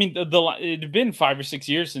 I mean, it had been 5 or 6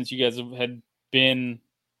 years since you guys had been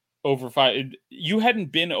over 5. You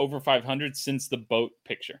hadn't been over 500 since the boat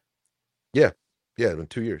picture. Yeah, it's been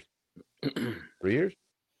 2 years. 3 years?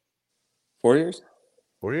 4 years?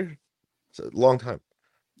 4 years? It's a long time.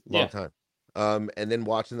 Time. And then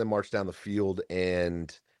watching them march down the field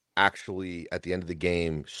and actually at the end of the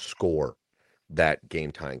game score that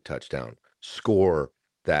game-tying touchdown, score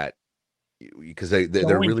that, because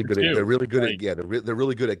they're really good at, they're really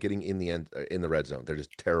good at getting in the end in the red zone. They're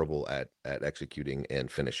just terrible at executing and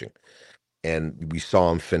finishing. And we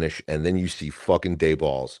saw him finish, and then you see fucking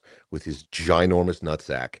Dabols with his ginormous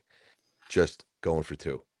nutsack just going for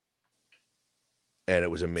 2. And it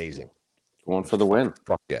was amazing. Going for the win.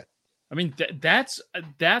 Fuck yeah. I mean, that's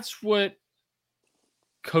what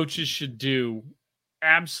coaches should do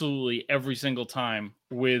absolutely every single time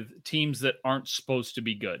with teams that aren't supposed to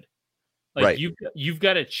be good. Like right. You've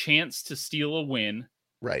got a chance to steal a win,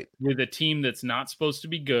 right, with a team that's not supposed to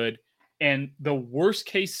be good. And the worst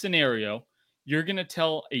case scenario, you're going to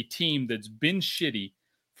tell a team that's been shitty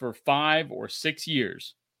for 5 or 6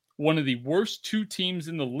 years, one of the worst 2 teams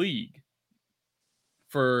in the league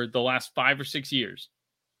for the last 5 or 6 years,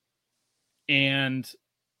 and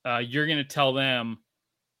you're going to tell them,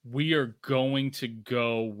 we're going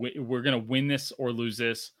to win this or lose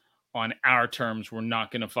this on our terms. We're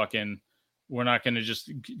not going to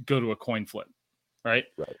just go to a coin flip. Right.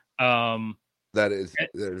 That is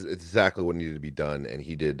exactly what needed to be done. And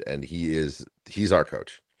he did. And he's our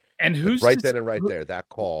coach. And who's then and right there, that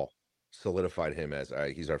call solidified him as, all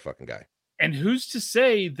right, he's our fucking guy. And who's to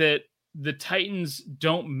say that the Titans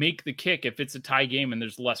don't make the kick if it's a tie game and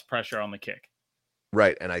there's less pressure on the kick?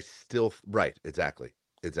 Right. And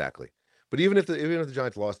exactly. But even if the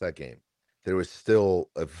Giants lost that game, there was still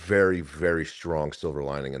a very, very strong silver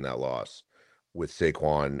lining in that loss with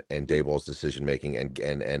Saquon and Daboll's decision making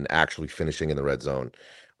and actually finishing in the red zone.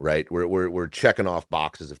 Right. We're checking off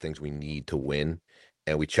boxes of things we need to win,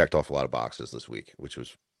 and we checked off a lot of boxes this week, which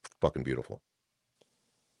was fucking beautiful.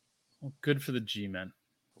 Well, good for the G-men.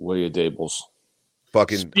 William Dabols.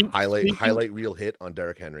 Fucking highlight reel hit on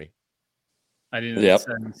Derrick Henry. I didn't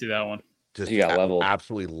see that one. He got leveled.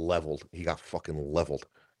 Absolutely leveled. He got fucking leveled.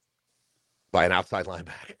 by an outside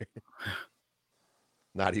linebacker.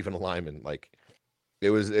 Not even a lineman. Like it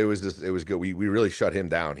was good. We really shut him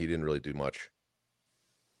down. He didn't really do much.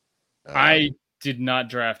 I did not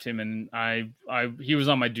draft him, and he was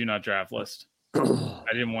on my do not draft list. I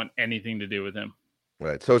didn't want anything to do with him.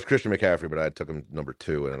 Right. So is Christian McCaffrey, but I took him number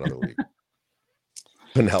 2 in another league.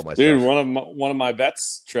 Couldn't help myself. Dude, one of my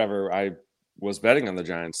bets, Trevor, I was betting on the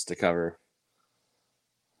Giants to cover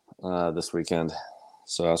this weekend.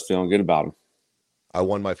 So I was feeling good about him. I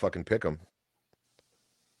won my fucking pick 'em.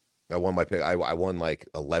 I won my pick. I won like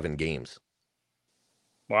 11 games.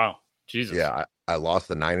 Wow. Jesus. Yeah, I lost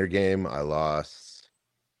the Niner game. I lost.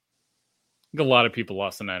 I think a lot of people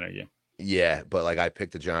lost the Niner game. Yeah, but like I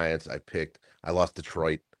picked the Giants. I lost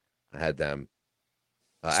Detroit. I had them.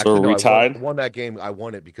 So we tied? I won that game. I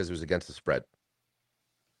won it because it was against the spread.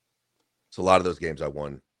 So a lot of those games I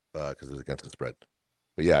won because it was against the spread.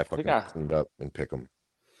 But yeah, I fucking cleaned up and pick them.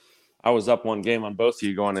 I was up one game on both of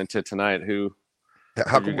you going into tonight.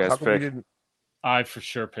 How come you guys pick? I for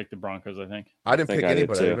sure picked the Broncos, I think. I didn't pick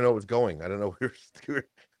anybody. I didn't even know it was going. I don't know. We were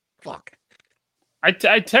fuck. I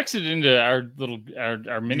texted into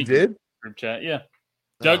our mini group chat. Yeah.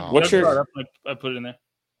 Doug, what's your? I put it in there.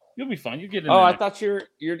 You'll be fine. You get in there. Oh, I thought you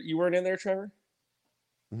weren't in there, Trevor.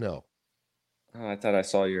 No. Oh, I thought I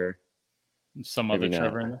saw some other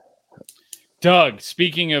Trevor in there. Doug,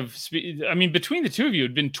 speaking of, I mean, between the two of you, it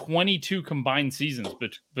had been 22 combined seasons,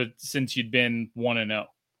 but since you'd been 1-0.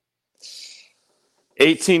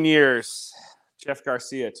 18 years. Jeff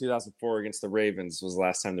Garcia, 2004 against the Ravens was the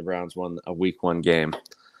last time the Browns won a Week 1 game.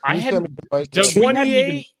 I had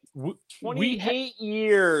 28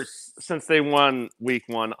 years since they won Week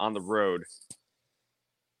 1 on the road.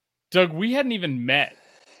 Doug, we hadn't even met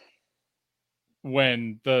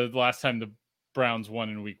when the last time the Browns won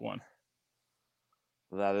in Week 1.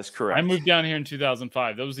 That is correct. I moved down here in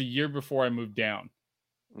 2005. That was a year before I moved down.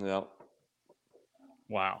 Yep.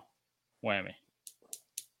 Wow. Whammy.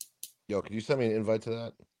 Yo, can you send me an invite to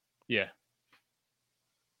that? Yeah.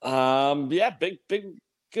 Yeah, big,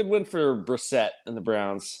 good win for Brissett and the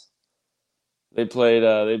Browns. They played,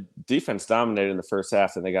 defense dominated in the first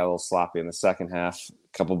half, and they got a little sloppy in the second half.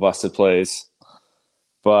 A couple busted plays.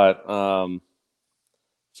 But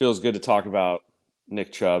feels good to talk about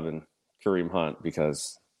Nick Chubb and Kareem Hunt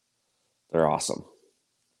because they're awesome.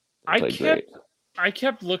 I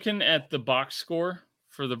kept looking at the box score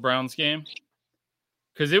for the Browns game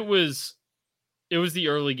because it was the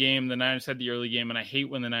early game. The Niners had the early game, and I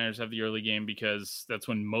hate when the Niners have the early game because that's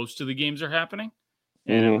when most of the games are happening,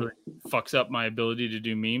 and it really fucks up my ability to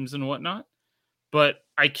do memes and whatnot. But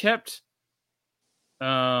I kept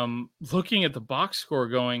looking at the box score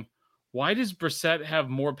going, why does Brissett have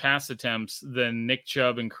more pass attempts than Nick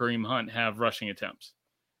Chubb and Kareem Hunt have rushing attempts?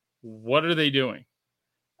 What are they doing?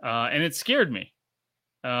 And it scared me,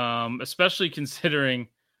 especially considering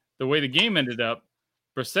the way the game ended up.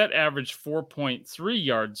 Brissett averaged 4.3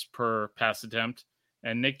 yards per pass attempt,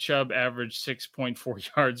 and Nick Chubb averaged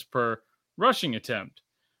 6.4 yards per rushing attempt.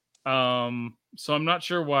 So I'm not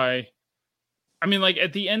sure why. I mean, like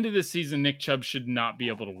at the end of the season, Nick Chubb should not be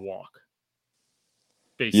able to walk.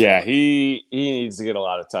 Basically. Yeah, he needs to get a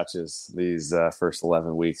lot of touches these first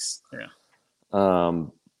 11 weeks. Yeah.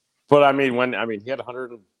 But I mean, he had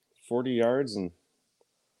 140 yards and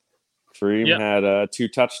Kareem had 2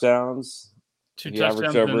 touchdowns. He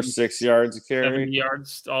averaged over 6 yards a carry. 7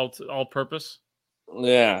 yards all purpose.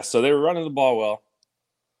 Yeah, so they were running the ball well.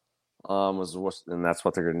 And that's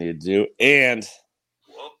what they're going to need to do. And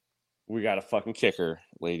we got a fucking kicker,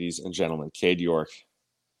 ladies and gentlemen. Cade York.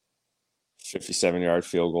 57-yard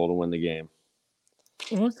field goal to win the game.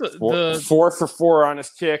 What's 4 for 4 on his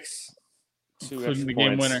kicks. 2 extra the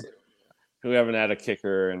game winner. We haven't had a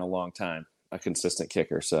kicker in a long time, a consistent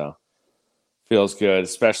kicker. So feels good,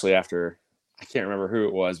 especially after I can't remember who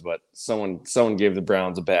it was, but someone gave the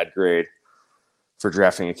Browns a bad grade for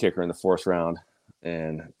drafting a kicker in the 4th round.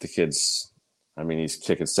 And the kid's, he's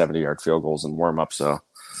kicking 70-yard field goals in warm up. So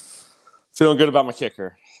feeling good about my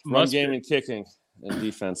kicker. Run game and kicking and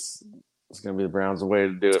defense. It's going to be the Browns' way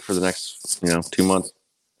to do it for the next, 2 months.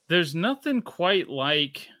 There's nothing quite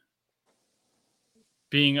like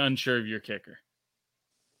being unsure of your kicker.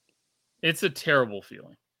 It's a terrible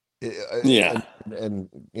feeling. Yeah. And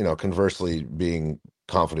conversely, being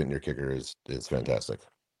confident in your kicker is fantastic.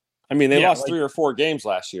 They lost 3 or 4 games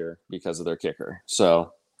last year because of their kicker.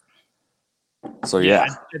 So yeah.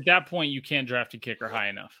 At that point, you can't draft a kicker high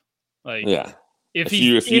enough. Like, yeah. If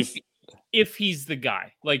he's the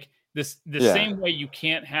guy, like, same way you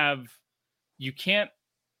can't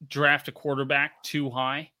draft a quarterback too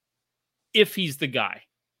high if he's the guy.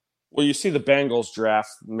 Well, you see the Bengals draft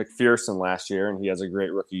McPherson last year, and he has a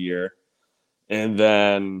great rookie year. And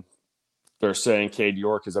then they're saying Cade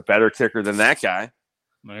York is a better kicker than that guy.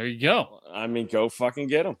 There you go. I mean, go fucking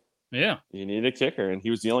get him. Yeah. You need a kicker, and he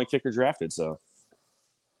was the only kicker drafted, so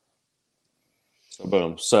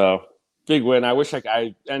boom. So, big win. I wish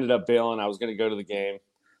I ended up bailing. I was going to go to the game,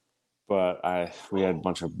 but we had a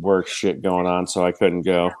bunch of work shit going on, so I couldn't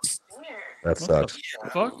go. That sucks.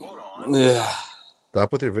 Fuck? Yeah.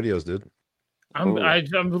 Stop with your videos, dude. I'm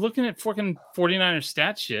looking at fucking 49ers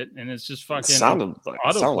stat shit, and it's just fucking sounded like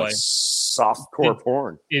softcore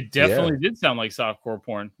porn. It definitely did sound like softcore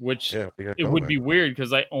porn, which it would be weird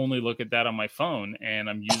because I only look at that on my phone, and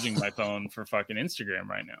I'm using my phone for fucking Instagram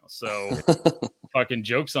right now. So fucking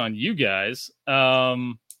jokes on you guys.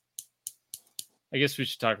 I guess we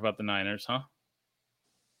should talk about the Niners, huh?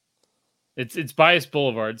 It's Bias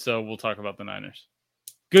Boulevard, so we'll talk about the Niners.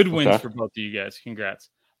 Good wins for both of you guys. Congrats.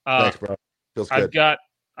 Thanks, bro. Feels good.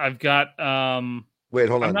 I've got wait,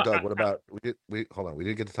 hold on, Doug. What about hold on. We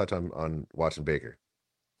didn't get to touch on watching Baker.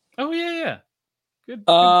 Oh yeah. Good.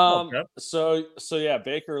 So yeah,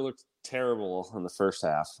 Baker looked terrible in the first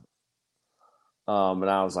half. And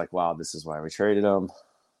I was like, wow, this is why we traded him.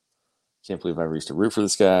 Can't believe I used to root for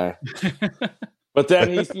this guy. But then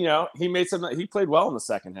he played well in the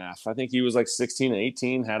second half. I think he was like 16 and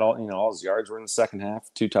 18, had all his yards were in the second half,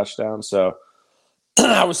 2 touchdowns. So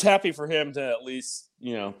I was happy for him to at least,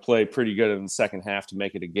 play pretty good in the second half to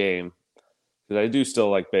make it a game. Because I do still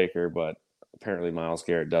like Baker, but apparently Myles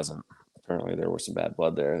Garrett doesn't. Apparently there was some bad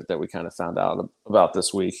blood there that we kind of found out about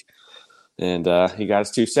this week. And he got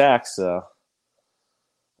his 2 sacks. So,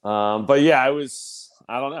 but yeah,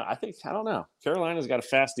 I don't know. Carolina's got a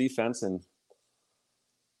fast defense, and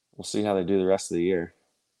we'll see how they do the rest of the year.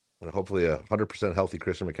 And hopefully 100% healthy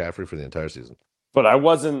Christian McCaffrey for the entire season. But I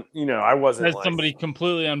wasn't. As somebody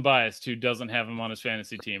completely unbiased who doesn't have him on his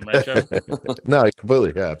fantasy team, right, Trevor? No,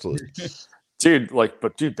 completely. Yeah, absolutely.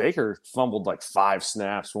 Dude, Baker fumbled like 5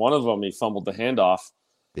 snaps. One of them, he fumbled the handoff.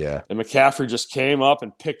 Yeah. And McCaffrey just came up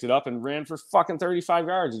and picked it up and ran for fucking 35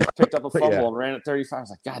 yards. He picked up a fumble and ran at 35. I was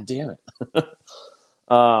like, God damn it.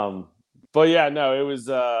 But yeah, no, it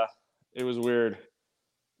was weird.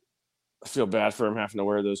 I feel bad for him having to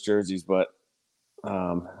wear those jerseys, but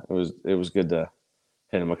it was good to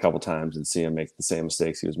hit him a couple times and see him make the same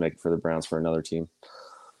mistakes he was making for the Browns for another team.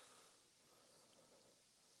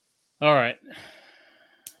 All right.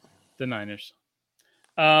 The Niners.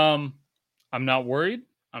 I'm not worried.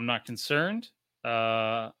 I'm not concerned.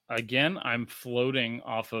 Again, I'm floating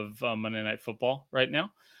off of Monday Night Football right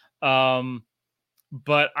now.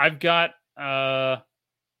 But I've got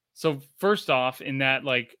so first off, in that,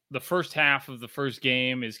 like, the first half of the first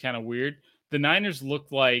game is kind of weird. The Niners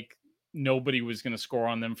looked like nobody was going to score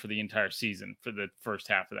on them for the entire season for the first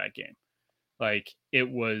half of that game. Like, it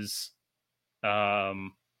was a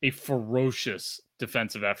ferocious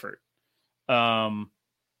defensive effort. And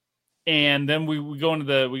then we go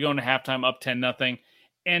into halftime up 10-0,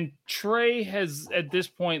 and Trey has at this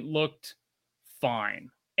point looked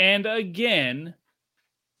fine. And again,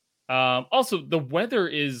 also the weather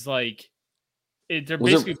is like they're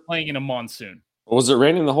basically playing in a monsoon. Was it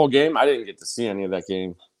raining the whole game? I didn't get to see any of that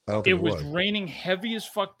game. It was raining heavy as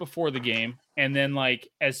fuck before the game, and then like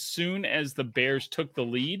as soon as the Bears took the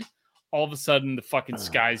lead, all of a sudden the fucking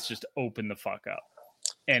skies just opened the fuck up.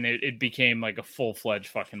 And it became like a full-fledged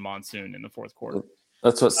fucking monsoon in the fourth quarter.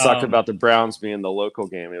 That's what sucked about the Browns being the local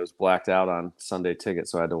game. It was blacked out on Sunday Ticket,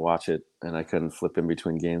 so I had to watch it, and I couldn't flip in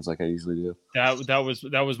between games like I usually do.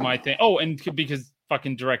 That was my thing. Oh, and because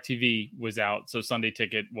fucking DirecTV was out, so Sunday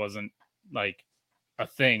Ticket wasn't like a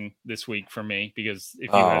thing this week for me, because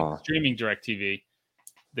if you had streaming DirecTV,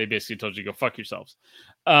 they basically told you to go fuck yourselves.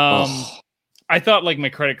 I thought like my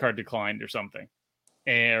credit card declined or something.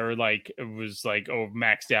 Or like it was like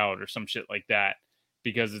maxed out or some shit like that,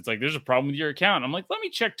 because it's like there's a problem with your account. I'm like, let me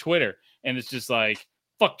check Twitter, and it's just like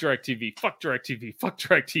fuck DirecTV, fuck DirecTV, fuck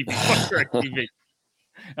DirecTV, fuck DirecTV.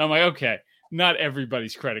 I'm like, okay, not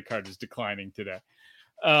everybody's credit card is declining today.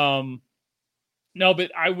 No,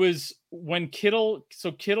 but I was when Kittle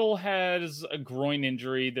has a groin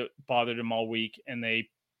injury that bothered him all week, and they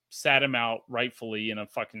sat him out rightfully in a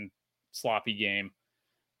fucking sloppy game.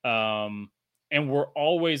 And we're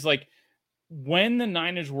always like, when the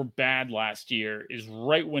Niners were bad last year is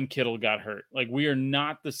right when Kittle got hurt. Like, we are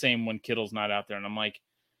not the same when Kittle's not out there. And I'm like,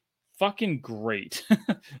 fucking great.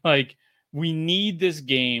 Like, we need this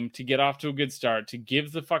game to get off to a good start, to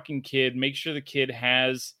give the fucking kid, make sure the kid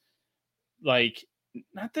has, like,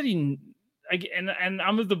 not that he, and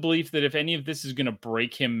I'm of the belief that if any of this is going to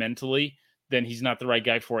break him mentally, then he's not the right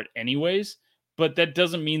guy for it anyways. but that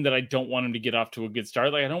doesn't mean that I don't want him to get off to a good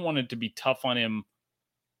start. Like, I don't want it to be tough on him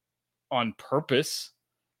on purpose,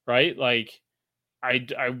 right? Like,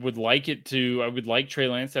 I would like Trey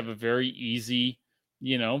Lance to have a very easy,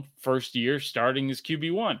 first year starting as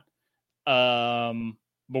QB1. But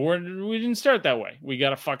we didn't start that way. We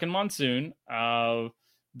got a fucking monsoon,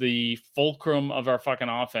 the fulcrum of our fucking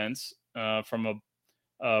offense, from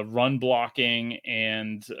a run blocking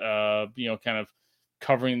and kind of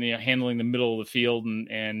covering handling the middle of the field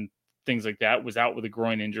and things like that, was out with a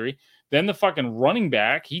groin injury. Then the fucking running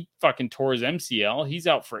back, he fucking tore his MCL. He's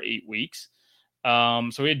out for 8 weeks. So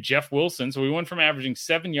we had Jeff Wilson. So we went from averaging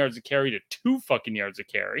 7 yards a carry to 2 fucking yards a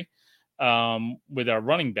carry with our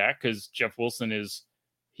running back, because Jeff Wilson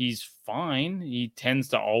he's fine. He tends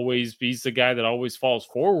to always be the guy that always falls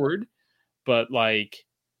forward. But like,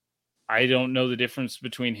 I don't know the difference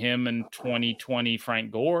between him and 2020 Frank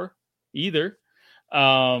Gore either.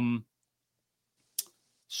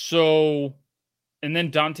 So, and then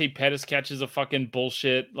Dante Pettis catches a fucking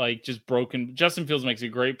bullshit, like just broken. Justin Fields makes a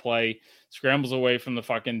great play, scrambles away from the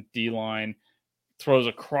fucking D-line, throws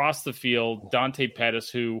across the field. Dante Pettis,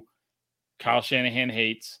 who Kyle Shanahan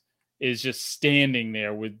hates, is just standing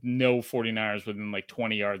there with no 49ers within like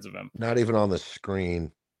 20 yards of him. Not even on the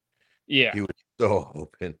screen. Yeah. He was so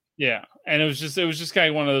open. Yeah. And it was just kind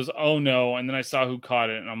of one of those, oh no. And then I saw who caught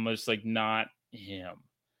it, and I'm just like, not him.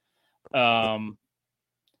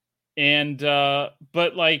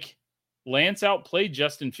 But like, Lance outplayed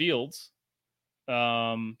Justin Fields,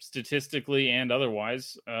 statistically and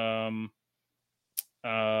otherwise. I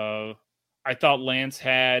thought Lance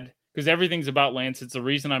had, because everything's about Lance. It's the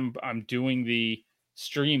reason I'm doing the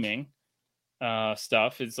streaming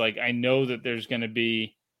stuff. It's like, I know that there's going to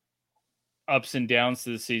be ups and downs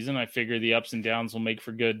to the season. I figure the ups and downs will make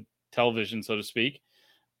for good television, so to speak.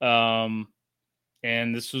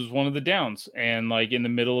 And this was one of the downs. And like, in the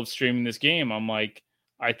middle of streaming this game, I'm like,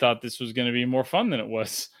 I thought this was going to be more fun than it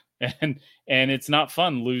was. And it's not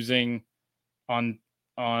fun losing on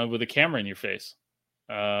with a camera in your face.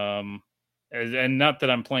 And not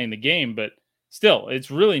that I'm playing the game, but still,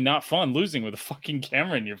 it's really not fun losing with a fucking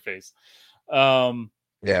camera in your face. Yeah,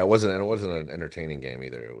 it wasn't an entertaining game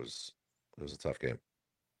either. It was a tough game.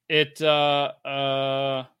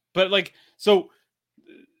 But like, so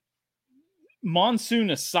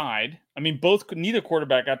monsoon aside, I mean, neither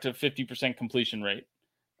quarterback got to a 50% completion rate.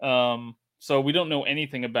 So we don't know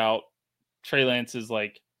anything about Trey Lance's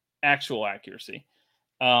like actual accuracy.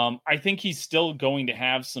 I think he's still going to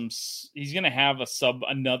have he's going to have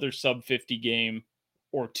another sub 50 game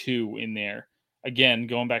or two in there. Again,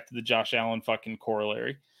 going back to the Josh Allen fucking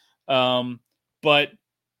corollary. But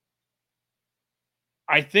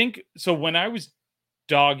I think, so when I was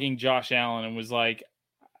dogging Josh Allen and was like,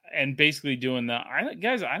 and basically doing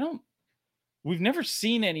we've never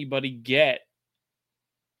seen anybody get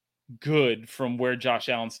good from where Josh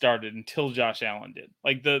Allen started until Josh Allen did.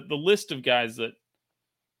 Like the list of guys that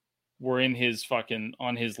were on his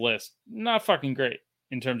list, not fucking great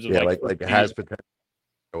in terms of like it has potential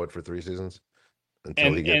for 3 seasons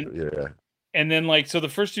until he gets And then like, so the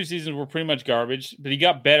first 2 seasons were pretty much garbage, but he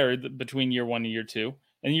got better between year 1 and year 2,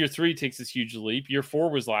 and year 3 takes this huge leap. Year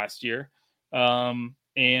 4 was last year,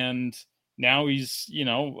 and now he's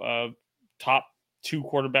top 2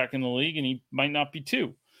 quarterback in the league, and he might not be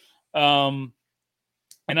 2. And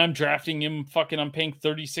I'm drafting him. I'm paying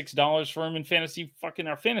 $36 for him in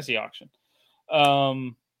our fantasy auction.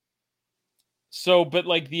 So, but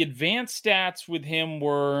like, the advanced stats with him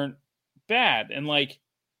weren't bad. And like,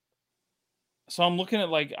 so I'm looking at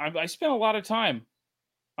like, I spent a lot of time.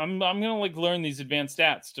 I'm going to like learn these advanced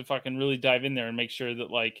stats to fucking really dive in there and make sure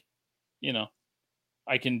that like,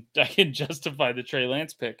 I can justify the Trey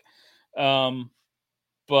Lance pick.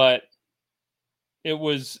 But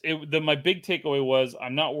my big takeaway was,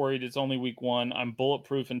 I'm not worried. It's only week 1. I'm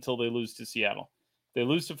bulletproof until they lose to Seattle. They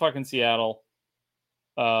lose to fucking Seattle.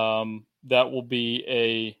 That will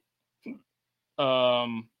be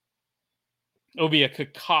it'll be a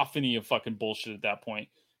cacophony of fucking bullshit at that point,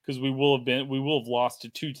 because we will have lost to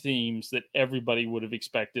 2 teams that everybody would have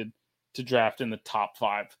expected to draft in the top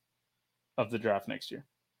 5 of the draft next year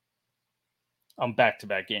on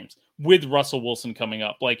back-to-back games with Russell Wilson coming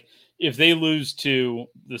up. Like, if they lose to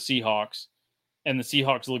the Seahawks and the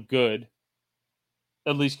Seahawks look good,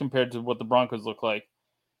 at least compared to what the Broncos look like,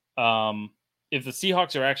 if the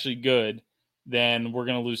Seahawks are actually good, then we're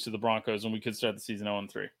going to lose to the Broncos and we could start the season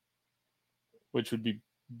 0-3, which would be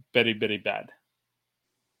very, very bad.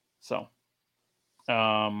 So,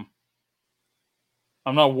 I'm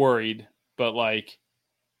not worried, but like,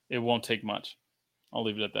 it won't take much. I'll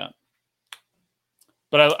leave it at that.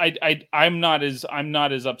 But I'm not as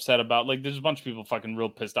upset about, like, there's a bunch of people fucking real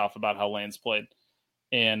pissed off about how Lance played.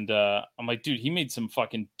 And I'm like, dude, he made some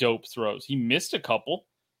fucking dope throws. He missed a couple,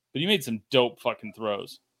 but he made some dope fucking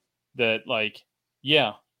throws that, like,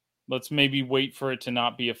 yeah, let's maybe wait for it to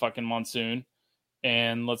not be a fucking monsoon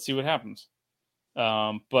and let's see what happens.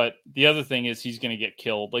 But the other thing is he's going to get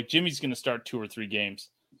killed. Like, Jimmy's going to start 2 or 3 games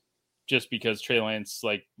just because Trey Lance,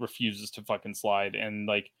 like, refuses to fucking slide. And,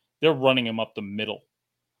 like, they're running him up the middle.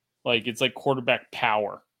 Like, it's like quarterback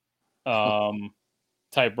power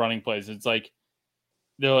type running plays. It's like,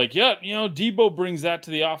 they're like, yeah, Debo brings that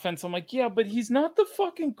to the offense. I'm like, yeah, but Debo's not the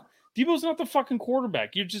fucking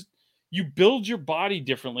quarterback. You build your body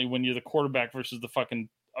differently when you're the quarterback versus the fucking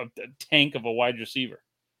a tank of a wide receiver.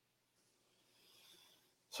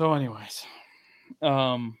 So anyways,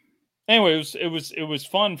 it was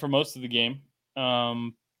fun for most of the game,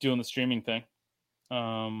 doing the streaming thing.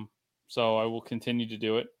 So I will continue to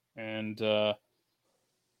do it. And,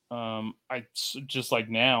 I just, like,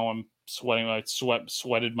 now I'm sweating. I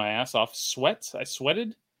sweated my ass off. I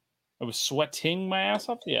sweated. I was sweating my ass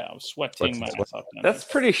off. Yeah, I was sweating my ass off. That's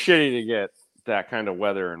pretty shitty to get that kind of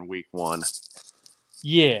weather in week 1.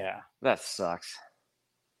 Yeah, that sucks.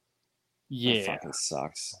 Yeah, that fucking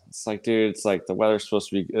sucks. It's like, dude, it's like the weather's supposed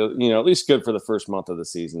to be, at least good for the first month of the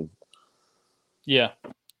season. Yeah,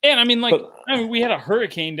 and I mean, we had a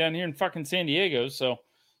hurricane down here in fucking San Diego, so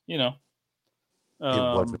it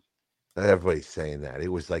wasn't. Everybody's saying that. It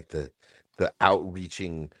was like the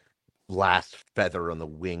outreaching last feather on the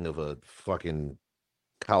wing of a fucking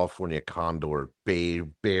California condor,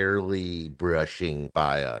 barely brushing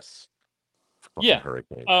by us. Fucking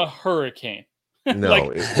hurricane. A hurricane.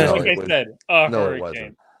 No, I said, a hurricane. It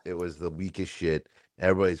wasn't. It was the weakest shit.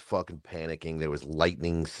 Everybody's fucking panicking. There was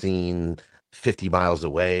lightning seen 50 miles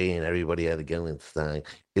away, and everybody had to go inside.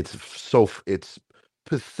 It's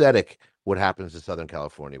pathetic what happens to Southern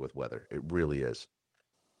California with weather. It really is.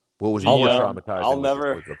 What was more traumatizing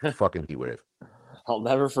was the fucking heat wave. I'll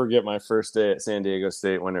never forget my first day at San Diego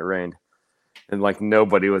State when it rained, and like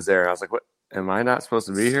nobody was there. I was like, "What? Am I not supposed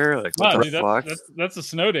to be here?" Like, what the fuck? That's a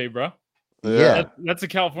snow day, bro. Yeah, that's a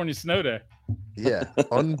California snow day. Yeah,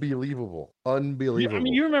 unbelievable. I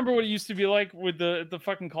mean, you remember what it used to be like with the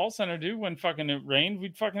fucking call center, dude? When fucking it rained,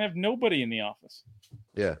 we'd fucking have nobody in the office.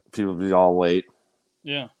 Yeah, people would be all late.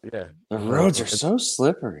 Yeah. The roads are so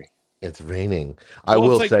slippery. It's raining. I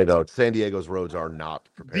will say though, San Diego's roads are not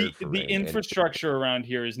prepared for rain. The infrastructure around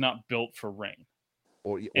here is not built for rain.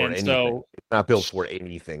 Or anything. So, it's not built for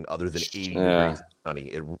anything other than 80 degrees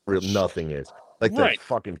sunny. Nothing is. Like the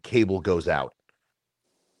fucking cable goes out.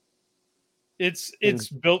 It's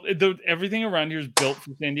built. Everything around here is built for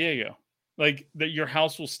San Diego. Like that, your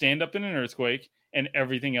house will stand up in an earthquake, and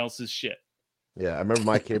everything else is shit. Yeah, I remember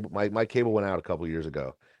my cable. My cable went out a couple years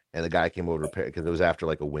ago, and the guy came over to repair because it was after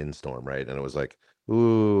like a windstorm, right? And it was like,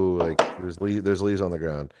 ooh, like there's leaves on the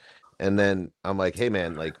ground. And then I'm like, hey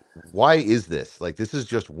man, like, why is this? Like, this is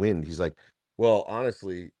just wind. He's like, well,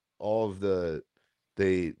 honestly, all of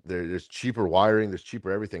there's cheaper wiring, there's cheaper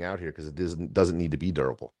everything out here because it doesn't need to be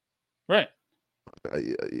durable. Right.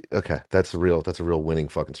 Okay, that's a real winning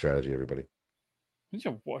fucking strategy, everybody.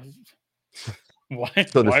 Why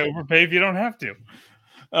overpay if you don't have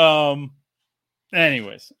to?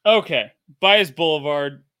 Anyways, okay. Bias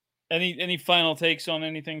Boulevard. Any final takes on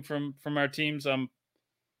anything from our teams? We'll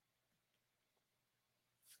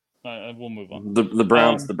move on. The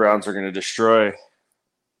Browns are going to destroy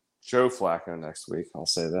Joe Flacco next week. I'll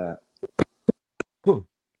say that.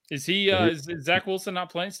 Is he? Is Zach Wilson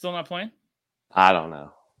not playing? Still not playing? I don't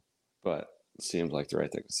know, but it seems like the right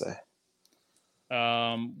thing to say.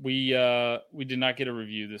 We did not get a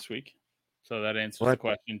review this week, so that answers the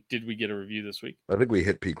question. Did we get a review this week? I think we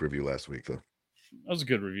hit peak review last week, though. That was a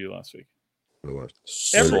good review last week. It was.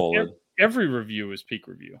 Every review is peak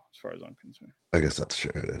review, as far as I'm concerned. I guess that's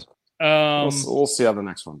true. It is. We'll see how the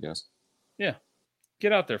next one goes. Yeah,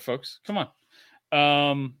 get out there, folks. Come on.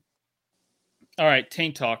 All right,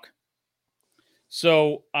 Taint Talk.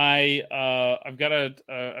 So I've got an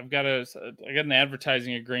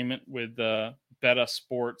advertising agreement with Beta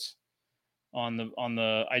Sports on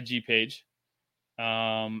the IG page,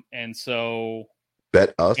 and so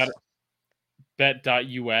Bet us.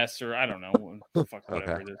 Bet.us or I don't know,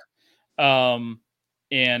 whatever it is.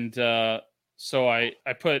 So I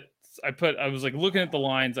was like looking at the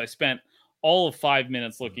lines. I spent all of 5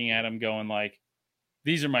 minutes looking at them, going like,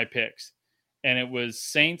 these are my picks, and it was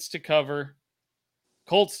Saints to cover.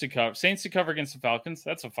 Colts to cover. Saints to cover against the Falcons.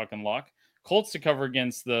 That's a fucking lock. Colts to cover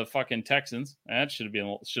against the fucking Texans. That should have been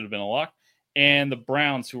a lock. and the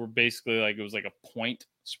Browns, who were basically like, it was like a point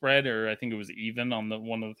spread, or I think it was even on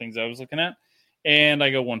one of the things I was looking at. And I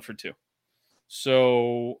go 1 for 2.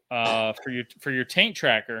 So for your taint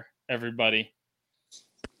tracker, everybody,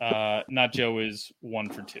 not Joe is 1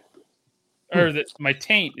 for 2. Or that my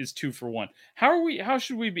taint is 2 for 1. How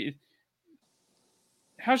should is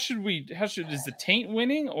the taint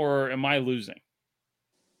winning or am I losing?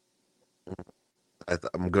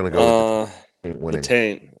 I'm gonna go with the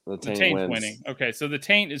taint. The taint winning. Okay, so the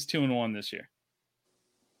taint is 2-1 this year.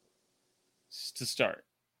 Just to start.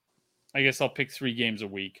 I guess I'll pick 3 games a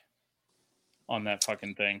week on that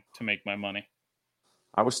fucking thing to make my money.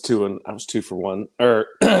 I was 2 for 1 or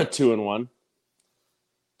 2-1.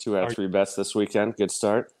 2 out of 3 bets this weekend. Good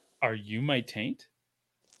start. Are you my taint?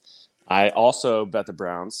 I also bet the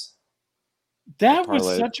Browns. That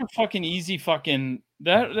was such a fucking easy fucking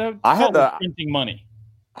that I had the printing money.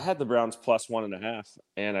 I had the Browns plus 1.5,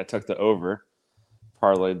 and I took the over,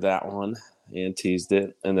 parlayed that one, and teased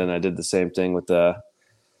it. And then I did the same thing with the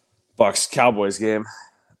Bucks Cowboys game.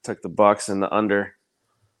 Took the Bucks and the under,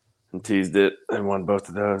 and teased it, and won both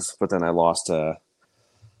of those. But then I lost. I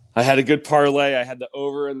had a good parlay. I had the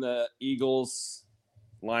over in the Eagles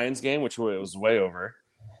Lions game, which was way over.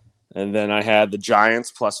 And then I had the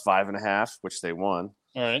Giants plus 5.5, which they won.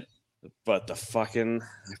 All right. But the fucking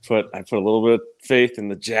I put a little bit of faith in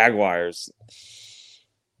the Jaguars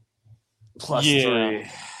plus 3,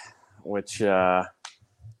 which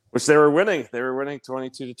they were winning. They were winning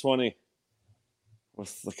 22-20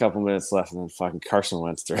 with a couple minutes left, and then fucking Carson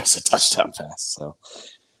Wentz threw us a touchdown pass. So,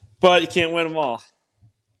 but you can't win them all.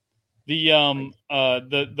 The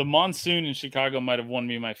monsoon in Chicago might have won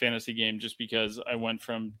me my fantasy game just because I went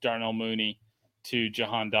from Darnell Mooney to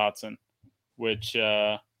Jahan Dotson, which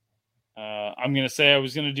I'm gonna say I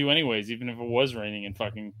was gonna do anyways, even if it was raining in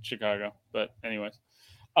fucking Chicago. But anyways,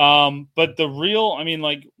 but the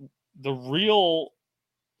real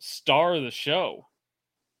star of the show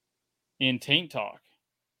in Taint Talk,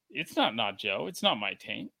 it's not Joe, it's not my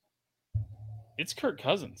taint, it's Kirk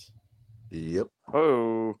Cousins. Yep.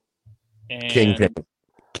 Oh. And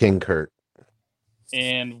King Kurt.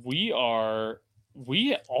 And we already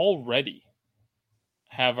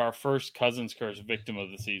have our first Cousins curse victim of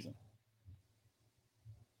the season.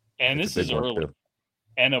 And this is early.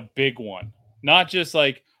 And a big one. Not just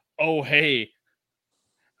like, oh hey,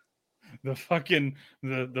 the fucking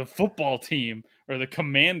the football team or the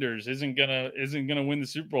Commanders isn't gonna win the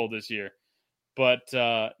Super Bowl this year. But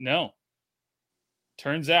no.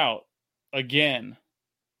 Turns out, again,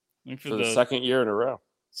 for the second year in a row.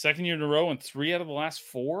 Second year in a row, and 3 out of the last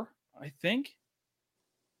 4, I think.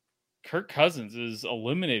 Kirk Cousins has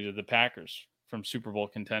eliminated the Packers from Super Bowl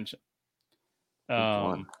contention.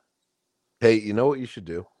 Hey, you know what you should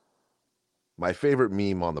do? My favorite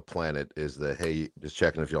meme on the planet is the hey, just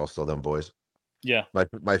checking if y'all still them boys. Yeah.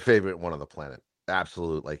 My favorite one on the planet.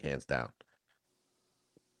 Absolute, like hands down.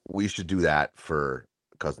 We should do that for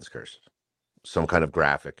Cousins Curse. Some kind of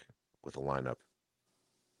graphic with a lineup.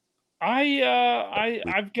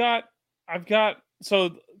 I've got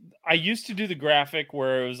so I used to do the graphic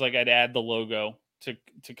where it was like I'd add the logo to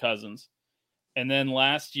Cousins. And then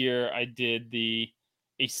last year I did a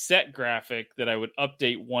set graphic that I would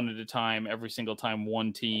update one at a time every single time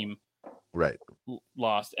one team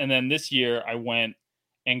lost. And then this year I went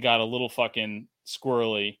and got a little fucking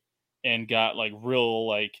squirrely and got like real,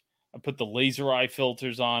 like I put the laser eye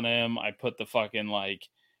filters on him. I put the fucking like,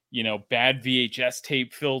 you know, bad VHS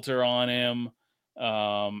tape filter on him.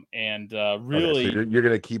 Really, okay, so you're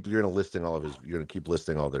gonna keep listing all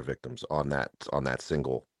their victims on that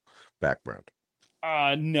single background.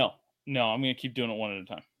 No, I'm gonna keep doing it one at a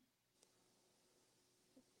time.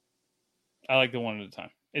 I like the one at a time.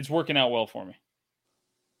 It's working out well for me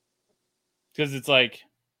because it's like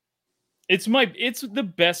it's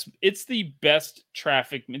the best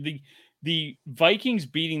traffic. The Vikings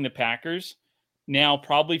beating the Packers now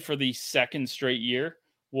probably for the second straight year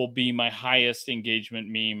will be my highest engagement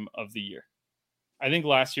meme of the year. I think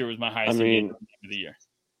last year was my highest engagement meme of the year.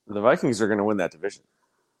 The Vikings are going to win that division.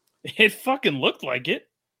 It fucking looked like it.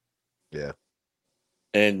 Yeah.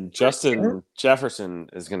 And Justin Jefferson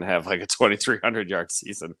is going to have like a 2,300 yard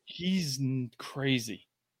season. He's crazy.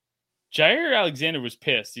 Jair Alexander was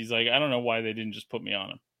pissed. He's like, I don't know why they didn't just put me on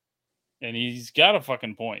him. And he's got a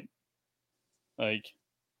fucking point. Like,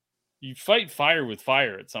 you fight fire with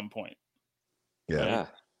fire at some point. Yeah. Right?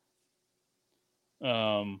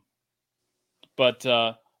 But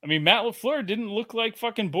Matt LaFleur didn't look like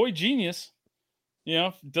fucking boy genius. You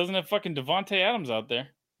know, doesn't have fucking Devontae Adams out there.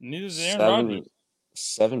 Neither does Aaron Rodgers.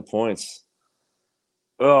 7 points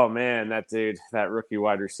Oh man, that rookie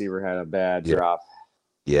wide receiver had a bad drop.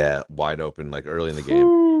 Yeah, wide open, like early in the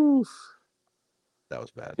game. That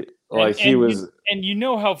was bad. Like he was, and you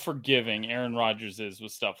know how forgiving Aaron Rodgers is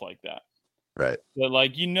with stuff like that, right? But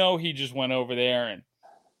like he just went over there and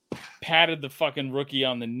patted the fucking rookie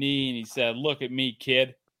on the knee, and he said, "Look at me,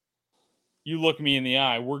 kid. You look me in the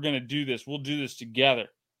eye. We're gonna do this. We'll do this together."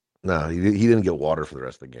 No, he didn't get water for the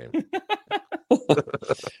rest of the game.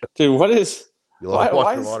 Dude, what is?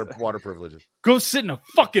 Why is water privileges? Go sit in a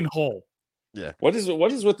fucking hole. Yeah. What is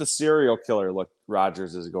with the serial killer look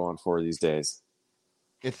Rodgers is going for these days?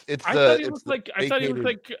 I thought he looked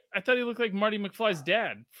like Marty McFly's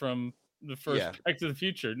dad from the first Back to the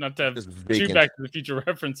Future. Not to have two Back to the Future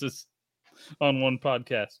references on one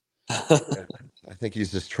podcast. I think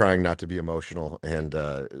he's just trying not to be emotional and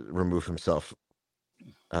remove himself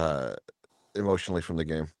emotionally from the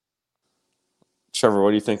game. Trevor, what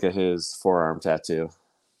do you think of his forearm tattoo?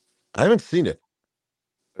 I haven't seen it.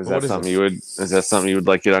 Is that something you would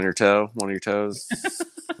like get on your toe? One of your toes?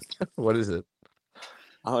 What is it?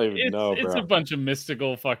 I don't even know, bro. It's a bunch of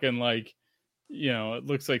mystical fucking it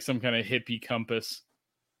looks like some kind of hippie compass.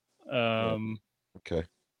 Okay,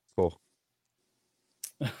 cool.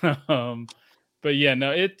 But yeah,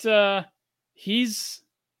 no, it's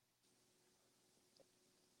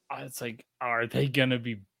like, are they gonna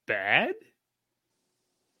be bad?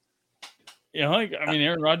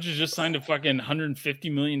 Aaron Rodgers just signed a fucking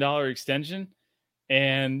 $150 million extension,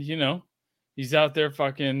 and he's out there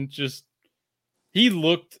fucking just. He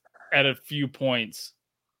looked at a few points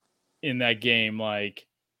in that game like,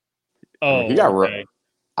 oh, he got okay.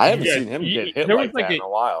 I haven't seen him get hit like that in a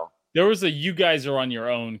while. There was a "you guys are on your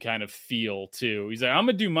own" kind of feel too. He's like, I'm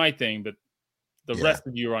gonna do my thing, but the rest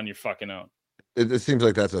of you are on your fucking own. It seems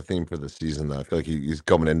like that's a theme for the season, though. I feel like he's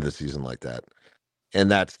coming into the season like that,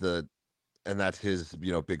 and that's his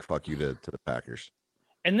big fuck you to the Packers.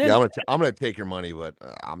 And then I'm gonna take your money, but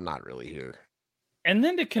I'm not really here. And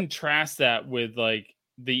then to contrast that with like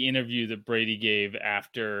the interview that Brady gave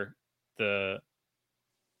after the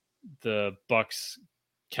Bucs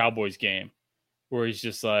Cowboys game, where he's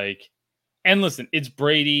just like, and listen, it's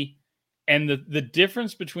Brady, and the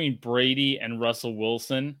difference between Brady and Russell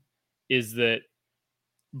Wilson is that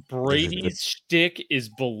Brady's shtick is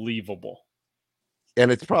believable.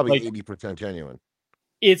 And it's probably 80% genuine.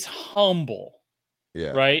 It's humble.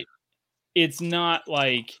 Yeah. Right? It's not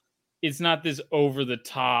this over the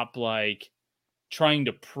top, like trying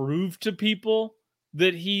to prove to people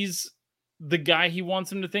that he's the guy he wants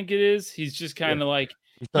them to think it is. He's just kind of like,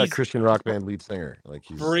 he's not a Christian rock band lead singer. Like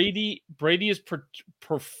Brady is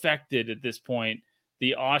perfected at this point.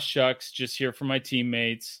 The aw shucks, just here for my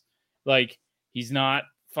teammates. Like he's not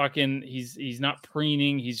fucking, he's not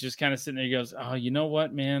preening. He's just kind of sitting there. He goes, oh, you know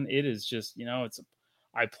what, man? It is just,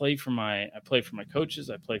 I play for my coaches.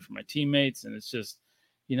 I play for my teammates. And it's just,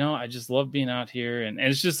 I just love being out here. And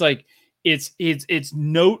it's just like, it's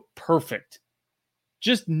note perfect.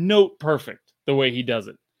 Just note perfect the way he does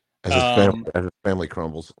it. As his family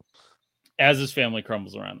crumbles. As his family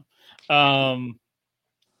crumbles around him.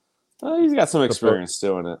 He's got some experience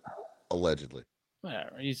doing it. Allegedly.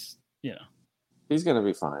 Whatever. He's going to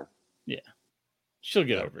be fine. Yeah. She'll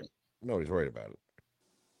get over it. Nobody's worried about it.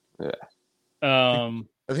 Yeah.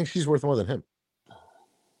 I think she's worth more than him.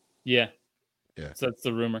 Yeah. Yeah. So that's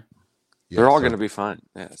the rumor. Yeah, they're all going to be fine.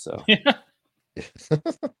 Yeah. So.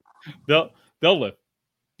 They'll live.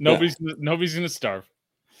 Nobody's going to starve.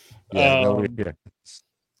 Yeah.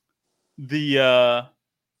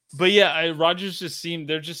 But yeah, Rodgers just seemed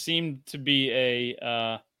to be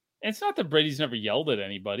and it's not that Brady's never yelled at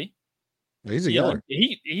anybody. He's a yeller.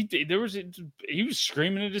 He was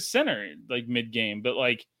screaming at his center like mid game, but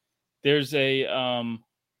like there's a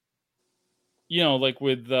like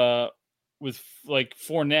with like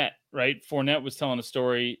Fournette, right? Fournette was telling a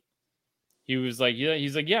story. He was like,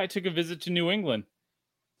 I took a visit to New England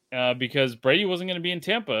because Brady wasn't going to be in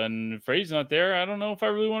Tampa, and if Brady's not there, I don't know if I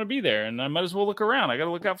really want to be there, and I might as well look around. I got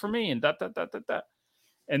to look out for me, and that.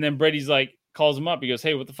 And then Brady's like, calls him up. He goes,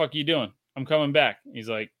 hey, what the fuck are you doing? I'm coming back. He's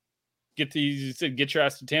like, he said, get your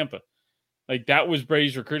ass to Tampa. Like that was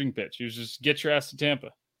Brady's recruiting pitch. He was just get your ass to Tampa.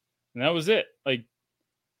 And that was it. Like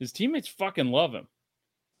his teammates fucking love him.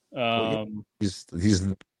 He's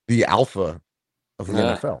the alpha of the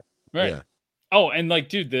NFL. Right. Yeah. Oh, and like,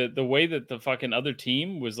 dude, the way that the fucking other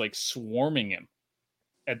team was like swarming him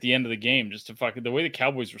at the end of the game, just to fucking the way the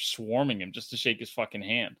Cowboys were swarming him just to shake his fucking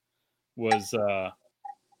hand was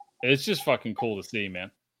it's just fucking cool to see,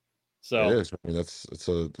 man. So it is. I mean, it's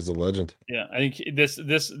a legend. Yeah, I think this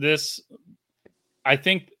I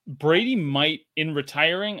think Brady might, in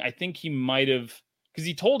retiring, I think he might have because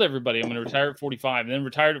he told everybody I'm going to retire at 45 and then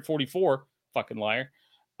retired at 44. Fucking liar.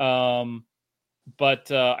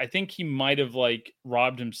 But I think he might have like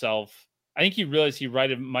robbed himself. I think he realized he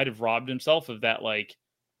might have robbed himself of that like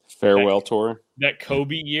farewell tour, that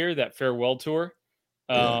Kobe year, that farewell tour.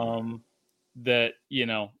 That, you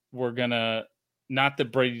know, we're gonna, not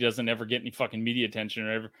that Brady doesn't ever get any fucking media attention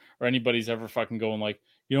or anybody's ever fucking going like,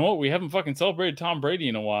 you know what, we haven't fucking celebrated Tom Brady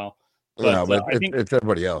in a while. But, I think it's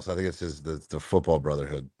everybody else. I think it's the football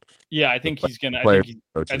brotherhood. Yeah, I think he's gonna. I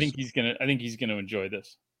think he's gonna enjoy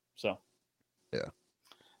this. So, yeah.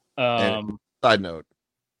 Side note,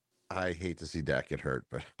 I hate to see Dak get hurt,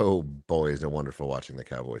 but oh boy, is it wonderful watching the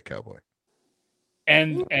Cowboy.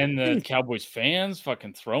 And the Cowboys fans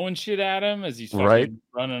fucking throwing shit at him as he's fucking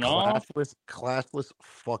running off. Classless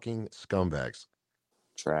fucking scumbags.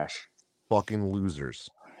 Trash. Fucking losers.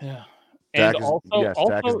 Yeah. Dak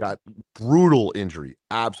has got brutal injury.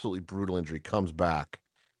 Absolutely brutal injury. Comes back.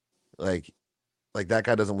 Like that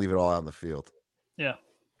guy doesn't leave it all out in the field. Yeah.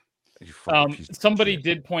 Somebody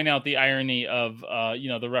did point out the irony of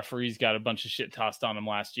the referees got a bunch of shit tossed on him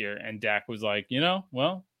last year, and Dak was like,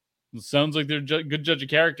 well, it sounds like they're a good judge of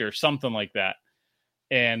character, or something like that.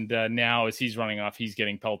 And now as he's running off, he's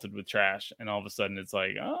getting pelted with trash, and all of a sudden it's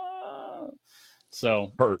like,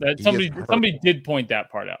 so somebody did point that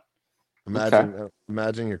part out.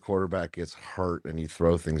 Imagine your quarterback gets hurt and you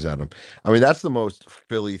throw things at him. I mean, that's the most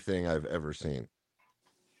Philly thing I've ever seen.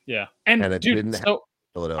 Yeah, and it didn't. So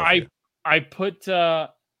Philadelphia. I put so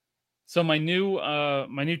my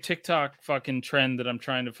new TikTok fucking trend that I'm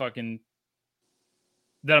trying to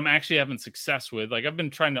that I'm actually having success with. Like, I've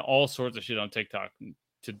been trying to all sorts of shit on TikTok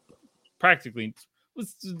to practically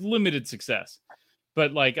with limited success.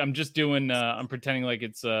 But like, I'm just doing I'm pretending like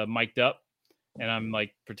it's mic'd up, and I'm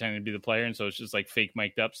like pretending to be the player, and so it's just like fake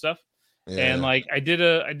mic'd up stuff. Yeah. And like I did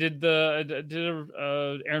a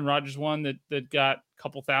Aaron Rodgers one that got a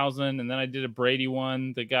couple thousand, and then I did a Brady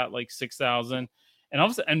one that got like 6,000. And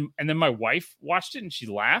obviously, and then my wife watched it and she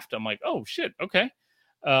laughed. I'm like, oh shit, okay.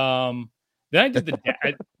 Then I did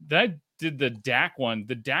the Dak one.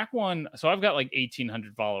 The Dak one, so I've got like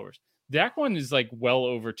 1,800 followers. Dak one is like well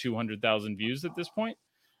over 200,000 views at this point.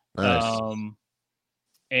 Nice.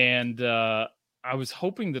 And I was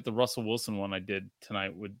hoping that the Russell Wilson one I did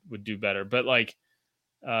tonight would do better. But like,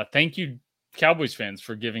 thank you, Cowboys fans,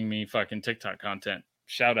 for giving me fucking TikTok content.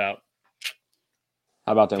 Shout out.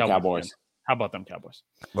 How about them Cowboys? How about them Cowboys?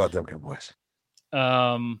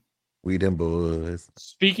 We them boys.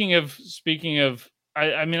 Speaking of,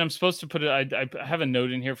 I mean, I'm supposed to put it. I have a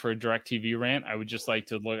note in here for a DirecTV rant. I would just like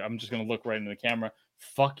to look. I'm just going to look right into the camera.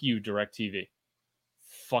 Fuck you, DirecTV.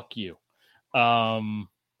 Fuck you.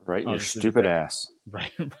 Right in your stupid ass.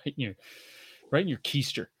 Right in your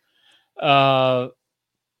keister. Doug,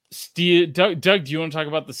 do you want to talk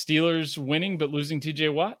about the Steelers winning but losing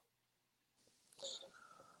TJ Watt?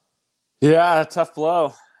 Yeah, tough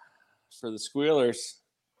blow for the Squealers.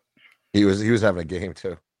 He was having a game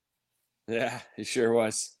too. Yeah, he sure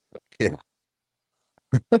was. Yeah.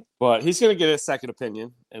 But he's going to get a second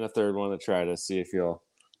opinion and a third one to try to see if he'll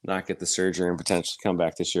not get the surgery and potentially come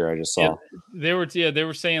back this year. I just saw. Yeah, they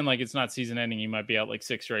were saying like it's not season ending. He might be out like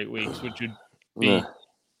 6 or 8 weeks, which would be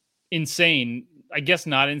insane. I guess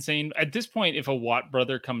not insane. At this point, if a Watt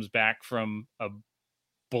brother comes back from a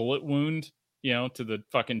bullet wound, to the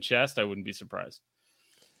fucking chest, I wouldn't be surprised.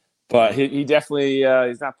 But he definitely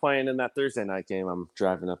he's not playing in that Thursday night game I'm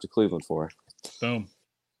driving up to Cleveland for. Boom.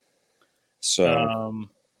 So,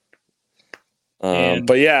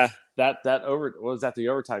 but yeah, that was that the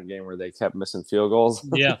overtime game where they kept missing field goals?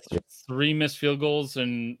 Yeah, 3 missed field goals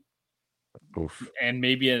and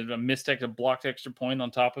maybe a missed blocked extra point on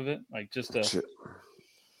top of it. Like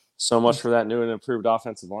so much for that new and improved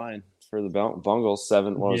offensive line for the Bungles.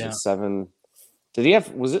 7? Did he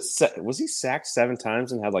have? Was he sacked 7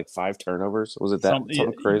 times and had like 5 turnovers? Was it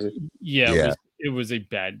something crazy? Yeah. It was a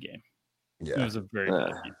bad game. Yeah, it was a very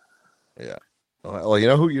bad game. Yeah. Well, you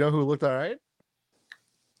know who looked all right?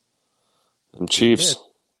 Them Chiefs.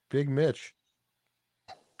 Big Mitch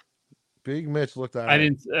looked all right. I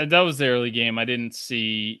didn't. That was the early game. I didn't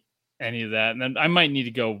see any of that, and then I might need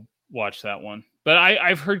to go watch that one. But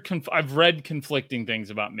I've read conflicting things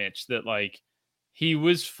about Mitch, that like he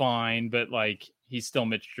was fine, but like he's still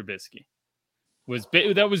Mitch Trubisky.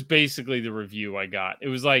 That was basically the review I got. It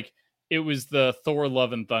was the Thor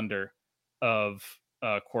Love and Thunder of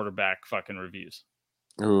quarterback fucking reviews.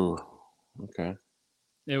 Ooh, okay.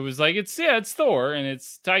 It was like it's Thor and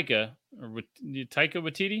it's Taika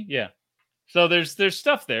Waititi, yeah. So there's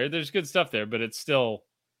stuff there. There's good stuff there, but it still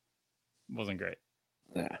wasn't great.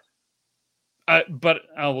 Yeah. But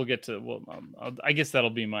we'll get to. Well, I guess that'll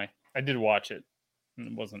be my. I did watch it, and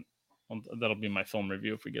it wasn't. That'll be my film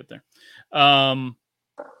review if we get there.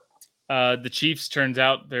 The Chiefs, turns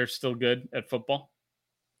out they're still good at football.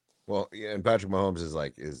 Well, yeah, and Patrick Mahomes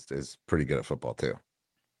is pretty good at football too.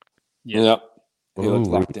 Yeah. Yep. He looked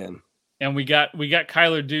locked in. And we got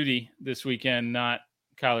Kyler Duty this weekend, not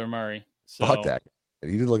Kyler Murray. So fuck that.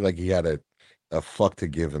 He didn't look like he had a fuck to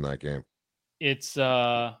give in that game. It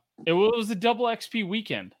was a double XP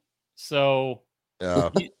weekend. So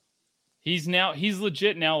he's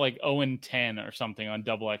legit now like 0-10 or something on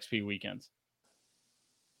double XP weekends.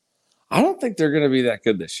 I don't think they're going to be that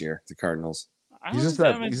good this year, the Cardinals. He's just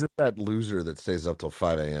that loser that stays up till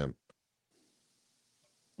 5 a.m.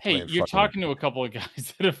 Hey, you're talking to a couple of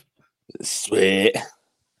guys that have sweet.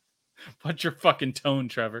 What's your fucking tone,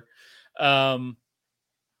 Trevor? I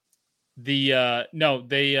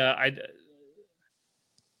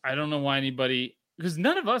don't know why anybody, because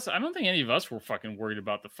I don't think any of us were fucking worried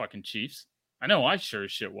about the fucking Chiefs. I know I sure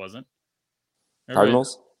as shit wasn't.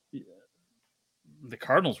 Cardinals? The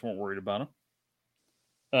Cardinals weren't worried about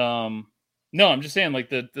them. No, I'm just saying, like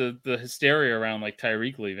the hysteria around like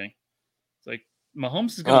Tyreek leaving. It's like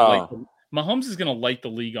Mahomes is gonna light the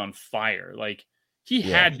league on fire. Like he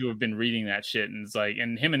had to have been reading that shit, and it's like,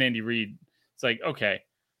 and him and Andy Reid, it's like, okay,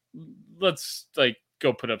 let's like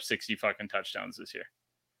go put up 60 fucking touchdowns this year.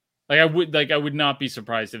 I would not be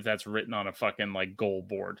surprised if that's written on a fucking like goal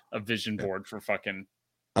board, a vision board for fucking.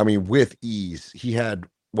 I mean, with ease, he had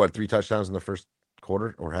 3 touchdowns in the first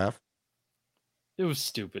quarter or half. It was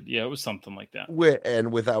stupid. Yeah, it was something like that.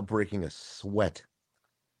 And without breaking a sweat.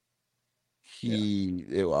 I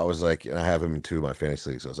was like, and I have him in 2 of my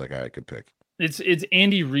fantasy leagues. So I was like, I could pick. It's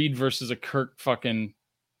Andy Reid versus a Kirk.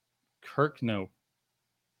 No.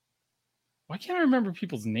 Why can't I remember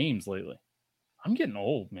people's names lately? I'm getting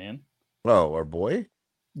old, man. Oh, our boy?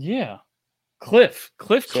 Yeah. Cliff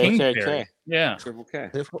Kingsbury. Yeah.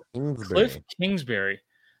 Cliff Kingsbury.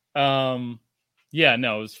 Yeah,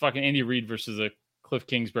 no, it was fucking Andy Reid versus a Cliff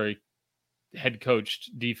Kingsbury head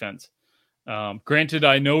coached defense. Granted,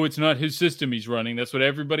 I know it's not his system he's running. That's what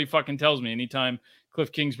everybody fucking tells me. Anytime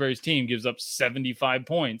Cliff Kingsbury's team gives up 75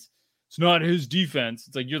 points, it's not his defense.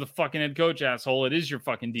 It's like, you're the fucking head coach, asshole. It is your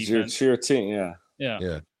fucking defense. It's your team, yeah.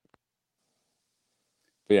 Yeah.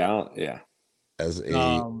 Yeah. As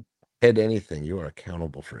a head anything, you are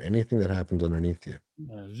accountable for anything that happens underneath you.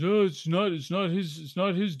 It's not his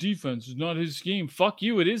defense. It's not his scheme. Fuck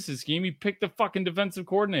you. It is his scheme. He picked the fucking defensive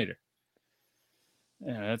coordinator.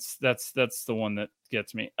 Yeah, that's the one that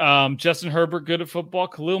gets me. Justin Herbert, good at football.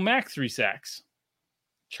 Khalil Mack, 3 sacks.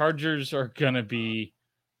 Chargers are gonna be.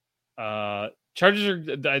 Chargers are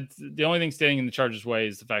the only thing standing in the Chargers' way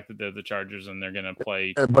is the fact that they're the Chargers and they're gonna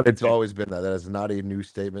play. But it's always been that. That is not a new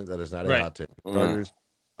statement. That is not a hot take. Chargers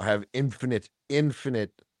have infinite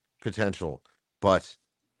potential, but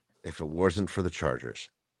if it wasn't for the Chargers,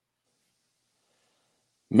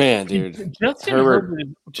 man, dude, Justin Herbert,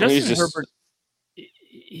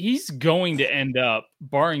 he's going to end up,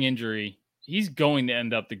 barring injury, he's going to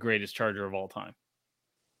end up the greatest Charger of all time.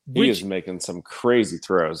 He is making some crazy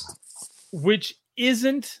throws. Which is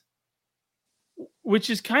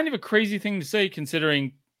kind of a crazy thing to say,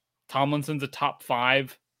 considering Tomlinson's a top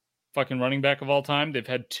 5 fucking running back of all time. They've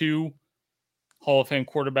had 2 Hall of Fame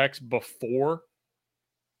quarterbacks before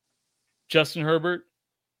Justin Herbert.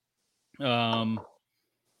 2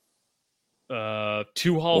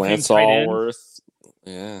 Hall of Fame tight ends.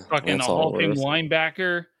 Yeah. Fucking a Hall of Fame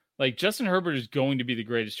linebacker. Like, Justin Herbert is going to be the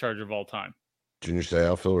greatest Charger of all time. Junior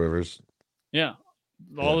Seau, Phil Rivers. Yeah.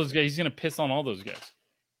 All those guys, he's going to piss on all those guys.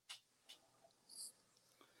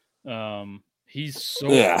 He's so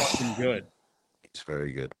fucking good. He's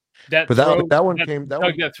very good. That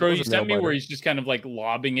throw you sent me where he's just kind of like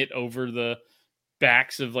lobbing it over the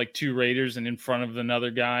backs of like 2 Raiders and in front of another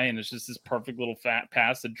guy, and it's just this perfect little fat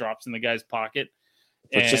pass that drops in the guy's pocket.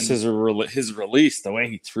 But just his release, the way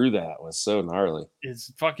he threw that was so gnarly.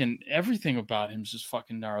 It's fucking everything about him is just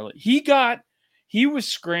fucking gnarly. He was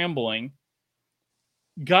scrambling,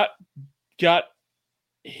 got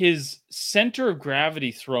his center of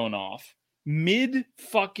gravity thrown off mid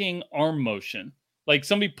fucking arm motion. Like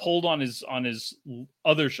somebody pulled on his lead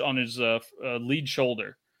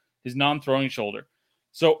shoulder, his non-throwing shoulder.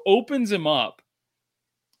 So opens him up,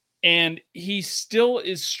 and he still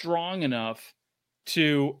is strong enough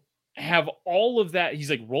to have all of that.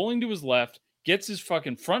 He's like rolling to his left, gets his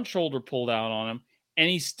fucking front shoulder pulled out on him, and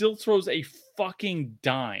he still throws a fucking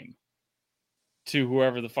dime to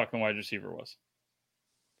whoever the fucking wide receiver was.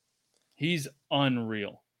 He's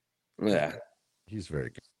unreal. Yeah. He's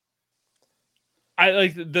very good. I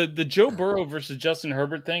like the Joe Burrow versus Justin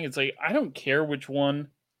Herbert thing. It's like, I don't care which one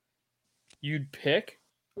you'd pick,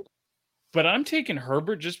 but I'm taking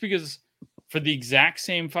Herbert just because, for the exact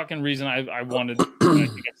same fucking reason I wanted. I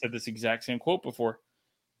think I said this exact same quote before.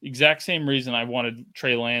 Exact same reason I wanted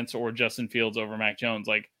Trey Lance or Justin Fields over Mac Jones.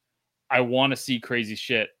 Like, I want to see crazy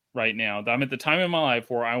shit right now. I'm at the time in my life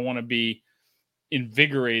where I want to be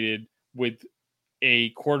invigorated with a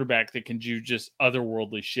quarterback that can do just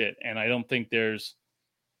otherworldly shit. And I don't think there's,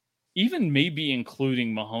 even maybe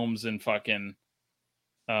including Mahomes and fucking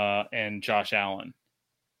and Josh Allen,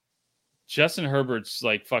 Justin Herbert's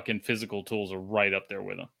like fucking physical tools are right up there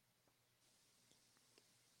with him.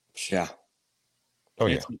 Yeah. Oh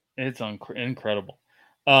yeah. It's incredible.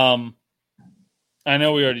 I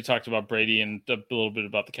know we already talked about Brady and a little bit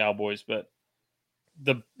about the Cowboys, but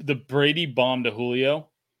the Brady bomb to Julio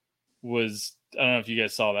was, I don't know if you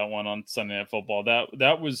guys saw that one on Sunday Night Football.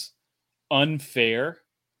 That was unfair.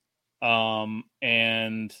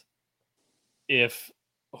 And if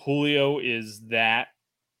Julio's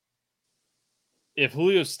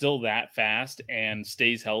still that fast and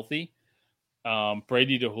stays healthy,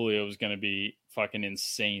 Brady to Julio is going to be fucking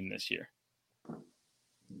insane this year.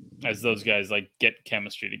 As those guys like get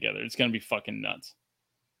chemistry together, it's going to be fucking nuts.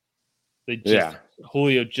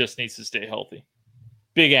 Julio just needs to stay healthy.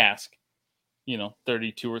 Big ask,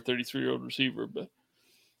 32 or 33-year-old receiver, but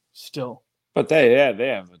still. But they have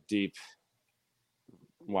a deep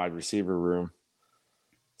wide receiver room,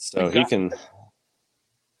 so he can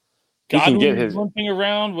get his limping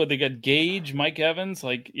around. What they got? Gage, Mike Evans,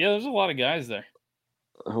 there's a lot of guys there.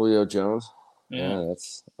 Julio Jones, yeah,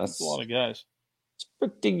 that's a lot of guys. It's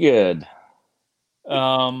pretty good.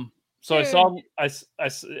 So I saw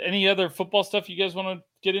any other football stuff you guys want to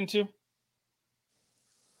get into?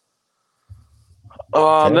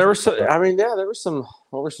 There were some.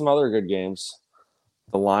 What were some other good games?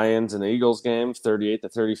 The Lions and the Eagles game,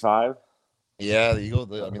 38-35. Yeah,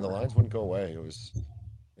 the Lions wouldn't go away. It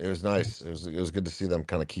was nice. It was good to see them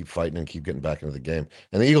kind of keep fighting and keep getting back into the game.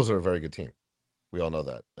 And the Eagles are a very good team. We all know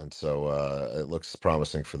that, and so it looks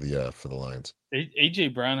promising for the Lions.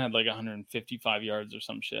 AJ Brown had like 155 yards or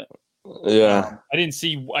some shit. Yeah, I didn't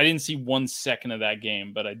see 1 second of that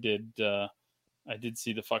game, but I did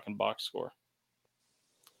see the fucking box score.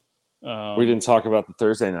 We didn't talk about the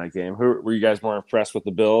Thursday night game. Who were you guys more impressed with,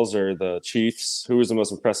 the Bills or the Chiefs? Who was the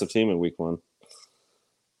most impressive team in Week 1?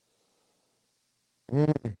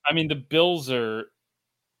 I mean, the Bills are.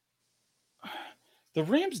 The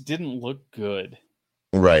Rams didn't look good,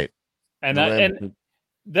 right? And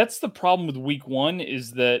that's the problem with Week 1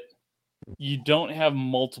 is that you don't have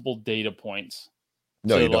multiple data points.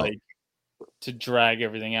 No, you don't. To drag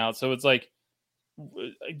everything out. So it's like,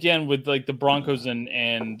 again, with like the Broncos and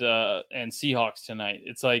Seahawks tonight,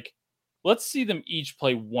 it's like, let's see them each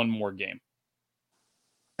play one more game.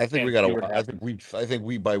 I think we got to. I think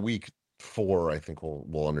we by week 4, I think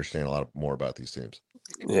we'll understand a lot more about these teams.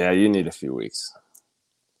 Yeah, you need a few weeks.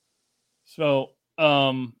 So,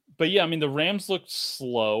 but yeah, I mean, the Rams looked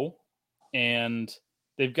slow, and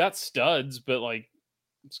they've got studs, but like,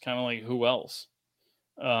 it's kind of like, who else?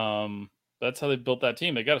 That's how they built that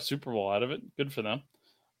team. They got a Super Bowl out of it. Good for them.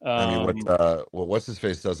 I mean, what's his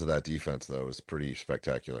face does to that defense though is pretty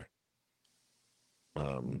spectacular.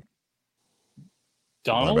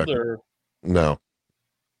 Donald or no?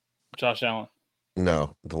 Josh Allen.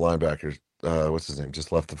 No, the linebackers. What's his name?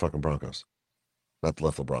 Just left the fucking Broncos. Not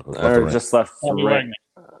left the Broncos. Just left Wagner.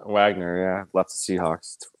 Yeah, left the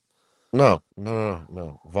Seahawks. No.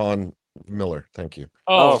 Von Miller. Thank you.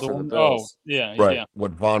 Yeah. Right. Yeah.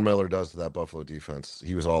 What Von Miller does to that Buffalo defense,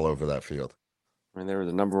 he was all over that field. I mean, they were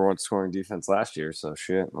the number 1 scoring defense last year, so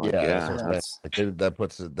shit. That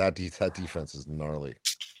defense is gnarly.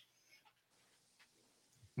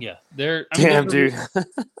 Yeah, dude.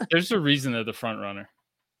 There's a reason they're the front runner.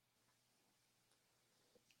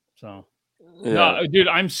 So, yeah. No, dude,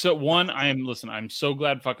 I'm so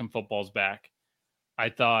glad fucking football's back. I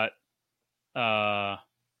thought, I'm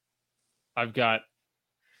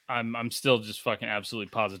still just fucking absolutely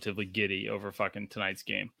positively giddy over fucking tonight's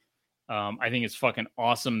game. I think it's fucking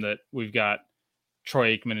awesome that we've got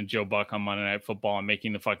Troy Aikman and Joe Buck on Monday Night Football and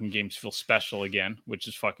making the fucking games feel special again, which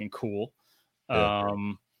is fucking cool. Yeah.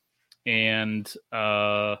 And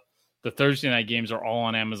the Thursday night games are all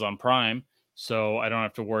on Amazon Prime, so I don't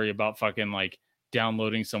have to worry about fucking like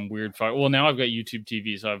downloading some weird well, now I've got YouTube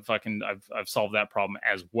TV, so I've solved that problem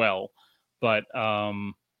as well. But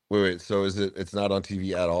wait, so it's not on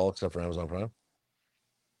TV at all except for Amazon Prime?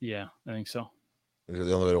 Yeah, I think so. Is it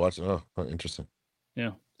the only way to watch it? Oh, interesting.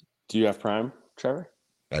 Yeah. Do you have Prime, Trevor?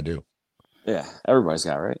 I do. Yeah, everybody's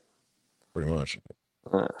got, right? pretty much.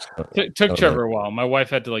 Took Trevor a while. My wife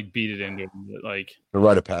had to like beat it into him, like the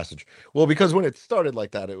rite of passage. Well, because when it started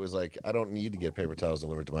like that, it was like I don't need to get paper towels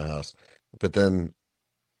delivered to my house. But then,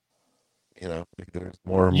 there's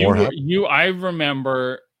more and more. I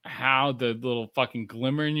remember how the little fucking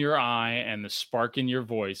glimmer in your eye and the spark in your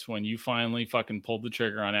voice when you finally fucking pulled the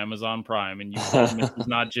trigger on Amazon Prime and you called Mrs.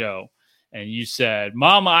 Not Joe and you said,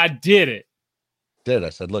 "Mama, I did it." I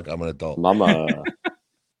said, "Look, I'm an adult, Mama."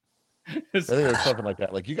 I think it was something like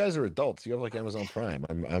that. Like you guys are adults. You have like Amazon Prime.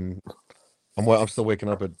 I'm still waking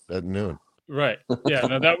up at noon. Right. Yeah.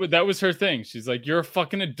 No, that was her thing. She's like, "You're a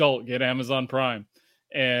fucking adult. Get Amazon Prime."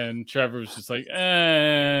 And Trevor was just like,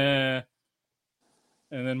 eh.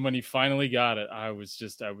 And then when he finally got it, I was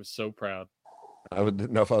so proud. I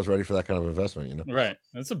wouldn't know if I was ready for that kind of investment, Right.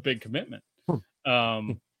 That's a big commitment.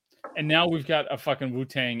 And now we've got a fucking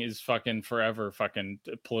Wu-Tang is fucking forever fucking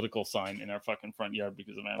political sign in our fucking front yard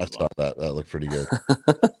because of Amazon. I saw that. That looked pretty good.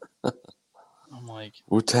 I'm like,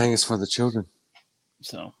 Wu-Tang is for the children.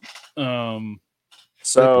 So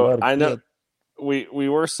I know we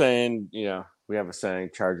were saying, we have a saying,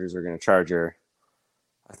 Chargers are going to Charger.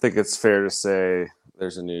 I think it's fair to say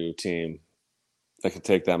there's a new team that can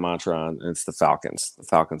take that mantra on, and it's the Falcons. The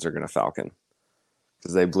Falcons are going to Falcon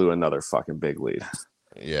because they blew another fucking big lead.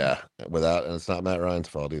 Yeah, and it's not Matt Ryan's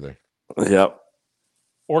fault either. Yep.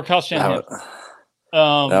 Or Kyle Shanahan.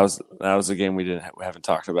 That was a game we haven't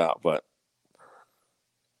talked about, but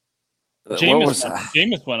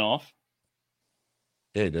Jameis went off.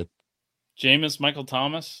 Yeah, he did. Jameis, Michael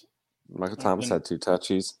Thomas. Michael Thomas had 2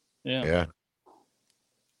 touchies. Yeah.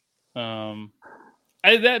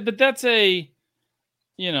 But that's a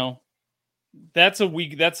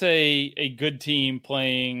good team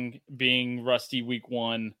being rusty week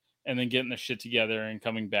 1 and then getting their shit together and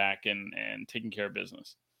coming back and taking care of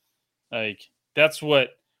business. Like that's what.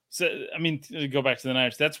 So I mean, to go back to the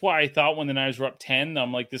Niners. That's why I thought when the Niners were up 10,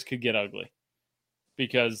 I'm like, this could get ugly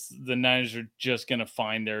because the Niners are just gonna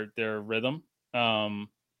find their rhythm and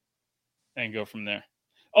go from there.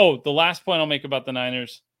 Oh, the last point I'll make about the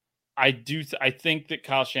Niners. I think that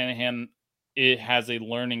Kyle Shanahan has a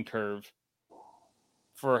learning curve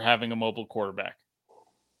for having a mobile quarterback.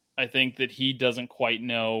 I think that he doesn't quite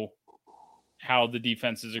know how the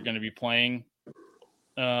defenses are going to be playing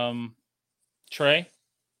Trey,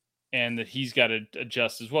 and that he's got to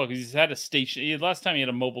adjust as well because he's had a station. Last time he had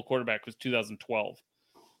a mobile quarterback was 2012.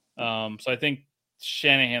 So I think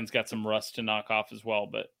Shanahan's got some rust to knock off as well,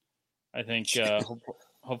 but I think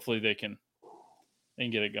hopefully they can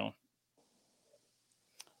get it going.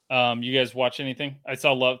 You guys watch anything? I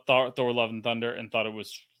saw Thor: Love and Thunder and thought it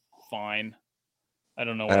was fine. I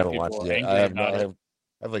don't know why people are angry about it.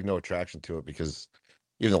 I have like no attraction to it because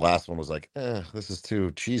even the last one was like, this is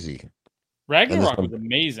too cheesy. Ragnarok was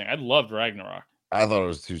amazing. I loved Ragnarok. I thought it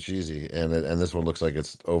was too cheesy, and this one looks like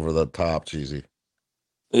it's over the top cheesy.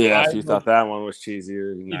 Yeah, if you thought that one was cheesy,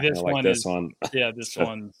 you're not gonna like this one. Yeah, this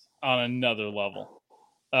one's on another level.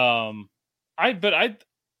 I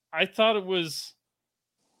thought it was.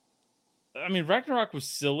 I mean, Ragnarok was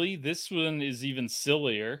silly. This one is even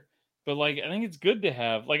sillier. But like, I think it's good to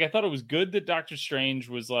have. Like, I thought it was good that Doctor Strange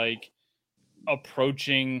was like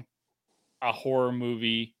approaching a horror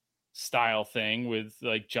movie style thing with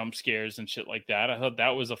like jump scares and shit like that. I thought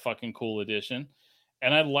that was a fucking cool addition.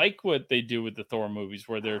 And I like what they do with the Thor movies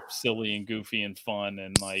where they're silly and goofy and fun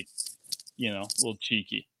and like, a little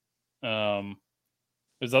cheeky.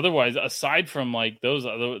 Because otherwise, aside from like those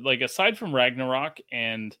other, like aside from Ragnarok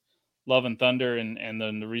and Love and Thunder and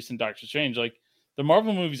then the recent Doctor Strange, like the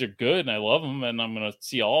Marvel movies are good and I love them and I'm going to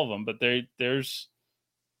see all of them, but there's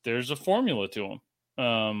a formula to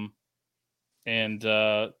them.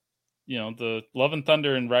 The Love and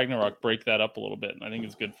Thunder and Ragnarok break that up a little bit, and I think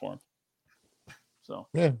it's good for them. So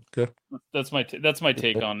yeah, good. That's my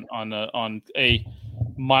take on a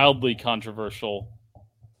mildly controversial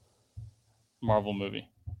Marvel movie.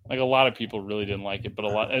 Like a lot of people really didn't like it, but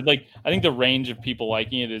I think the range of people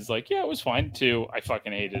liking it is like, yeah, it was fine too. I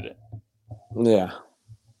fucking hated it. Yeah.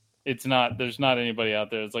 It's not. There's not anybody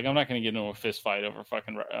out there. It's like I'm not going to get into a fist fight over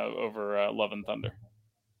Love and Thunder.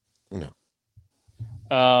 No.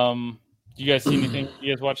 You guys see anything?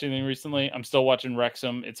 You guys watch anything recently? I'm still watching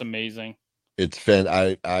Wrexham. It's amazing. It's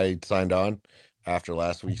I signed on after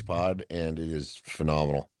last week's pod, and it is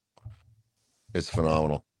phenomenal. It's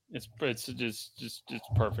phenomenal. It's just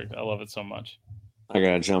perfect. I love it so much. I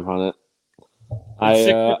gotta jump on it.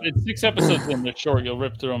 It's 6 episodes in. They're short. You'll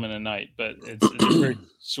rip through them in a night, but it's a very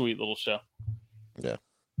sweet little show. Yeah,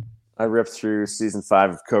 I ripped through season 5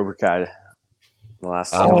 of Cobra Kai. The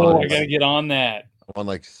last. I gotta get on that. I'm on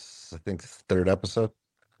like I think 3rd episode.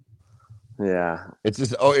 Yeah. It's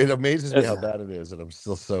just it amazes me how bad it is, and I'm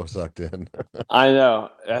still so sucked in. I know.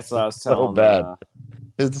 That's what I was telling. So bad.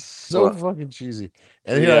 It's so fucking cheesy.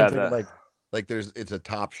 And here I'm thinking like it's a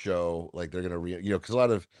top show, like they're gonna because a lot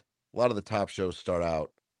of the top shows start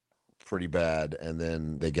out pretty bad, and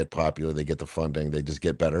then they get popular, they get the funding, they just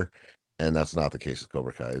get better, and that's not the case with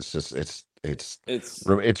Cobra Kai. It's just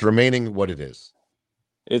it's remaining what it is.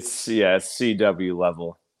 It's CW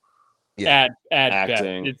level. Yeah, at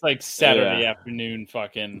acting. Best. It's like Saturday afternoon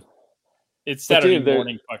fucking. It's Saturday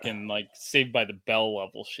morning fucking like Saved by the Bell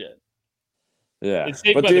level shit. Yeah, it's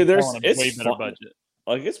Saved by the Bell on a way better budget.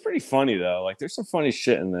 Like it's pretty funny though. Like there's some funny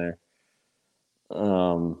shit in there.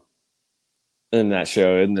 In that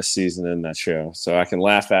show, in this season, in that show, so I can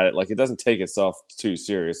laugh at it. Like it doesn't take itself too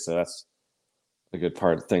serious. So that's a good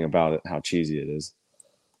thing about it. How cheesy it is.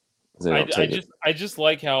 I just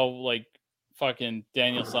like how like fucking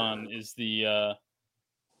Daniel-san is the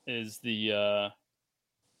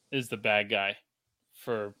bad guy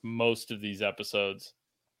for most of these episodes,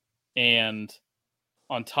 and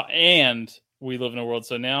on top, and we live in a world.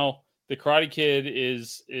 So now the Karate Kid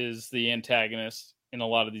is the antagonist in a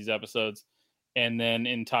lot of these episodes, and then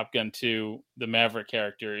in Top Gun 2, the Maverick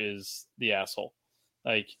character is the asshole.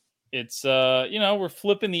 Like it's we're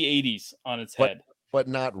flipping the 80s on its head. But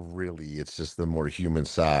not really. It's just the more human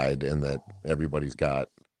side, and that everybody has got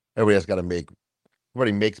to make.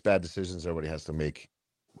 Everybody makes bad decisions. Everybody has to make.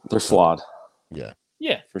 They're flawed.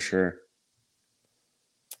 Yeah, for sure.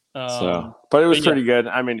 But it was pretty good.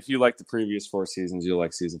 I mean, if you like the previous 4 seasons, you'll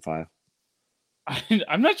like season 5.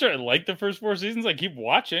 I'm not sure I like the first 4 seasons. I keep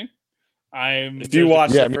watching. If you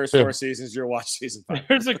watch the first 4 seasons, you'll watch season 5.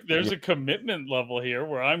 There's a commitment level here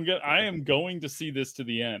where I am going to see this to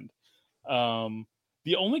the end.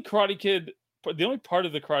 The only part of the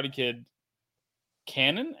Karate Kid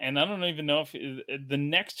canon, and I don't even know if the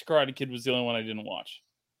next Karate Kid was the only one I didn't watch.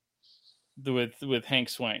 With Hank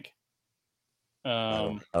Swank.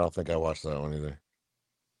 I don't think I watched that one either.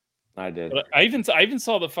 I did. But I even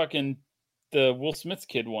saw the Will Smith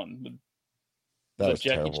kid one. That was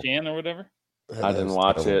Jackie terrible. Chan or whatever. I didn't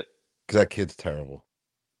watch it because that kid's terrible.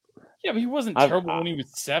 Yeah, but he wasn't terrible when he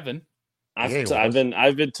was 7. I've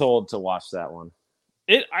been told to watch that one.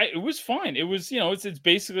 It was fine. It was it's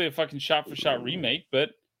basically a fucking shot for shot remake, but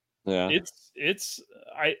yeah,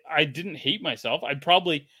 I didn't hate myself.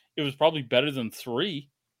 It was probably better than 3.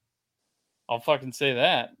 I'll fucking say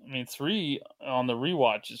that. I mean, 3 on the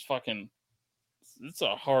rewatch is it's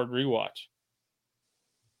a hard rewatch.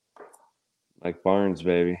 Like Barnes,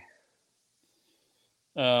 baby.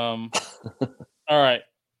 All right.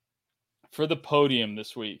 For the podium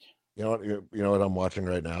this week. You know what I'm watching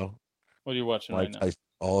right now? What are you watching right now?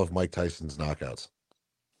 All of Mike Tyson's knockouts.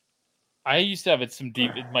 I used to have some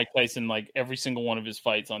Mike Tyson, like every single one of his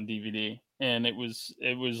fights on DVD, and it was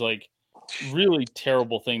like really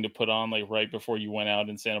terrible thing to put on like right before you went out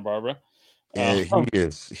in Santa Barbara. And he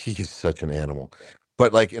is such an animal.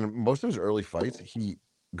 But like in most of his early fights, he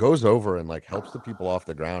goes over and like helps the people off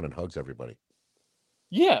the ground and hugs everybody.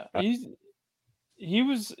 Yeah, he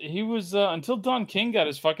was until Don King got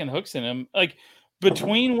his fucking hooks in him. Like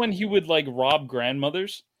between when he would like rob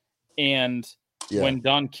grandmothers and when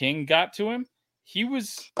Don King got to him, he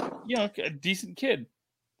was a decent kid.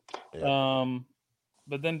 Yeah.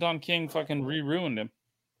 But then Don King fucking ruined him.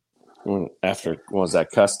 After was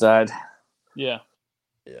that Cuss died? Yeah.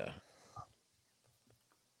 Yeah.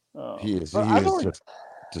 He is. I've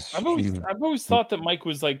always thought that Mike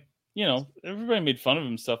was like, everybody made fun of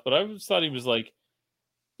him stuff, but I always thought he was like,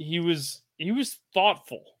 he was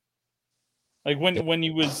thoughtful. Like when he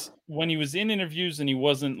was in interviews and he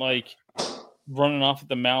wasn't like running off at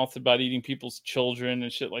the mouth about eating people's children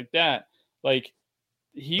and shit like that. Like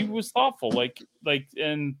he was thoughtful. Like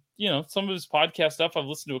and some of his podcast stuff I've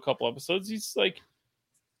listened to a couple episodes. He's like,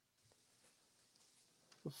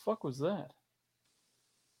 the fuck was that?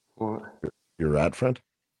 What? Your rat friend?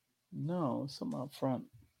 No, something out front.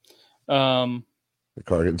 The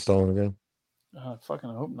car getting stolen again? I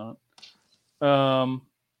fucking hope not.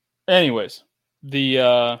 Anyways,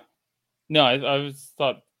 I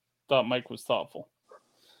thought Mike was thoughtful.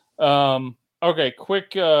 Okay,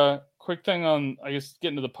 quick thing on, I guess,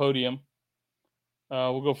 getting to the podium.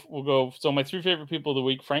 We'll go. So my 3 favorite people of the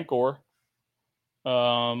week: Frank Gore,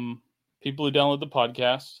 people who download the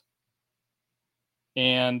podcast,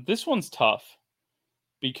 and this one's tough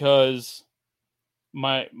because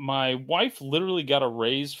my wife literally got a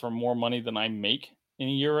raise for more money than I make in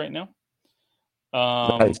a year right now.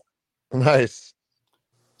 Nice.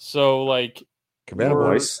 So like, Cabana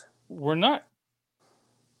Boys. We're not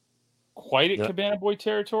quite at Cabana Boy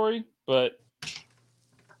territory, but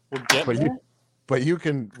We'll get there. But you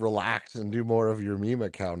can relax and do more of your meme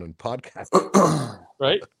account and podcast.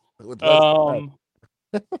 Right?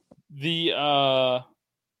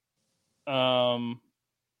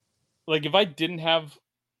 Like if I didn't have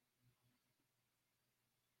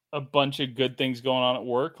a bunch of good things going on at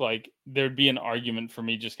work, like there'd be an argument for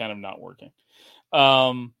me just kind of not working.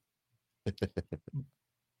 But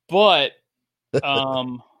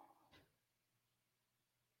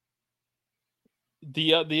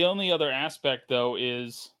the only other aspect though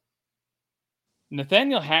is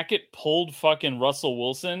Nathaniel Hackett pulled fucking Russell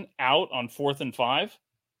Wilson out on 4th and 5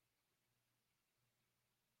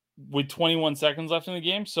 with 21 seconds left in the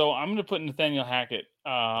game. So I'm going to put Nathaniel Hackett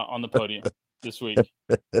on the podium this week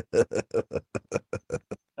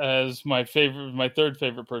as my third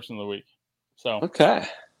favorite person of the week. So okay.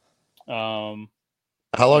 How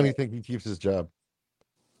long do you think he keeps his job?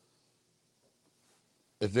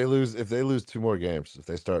 If they lose 2 more games, if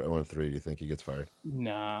they start 0-3, do you think he gets fired?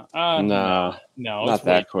 No, not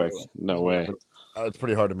that quick. No way. It's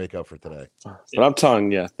pretty hard to make up for today. But I'm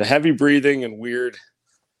telling you, the heavy breathing and weird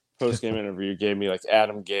post-game interview gave me like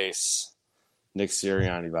Adam Gase, Nick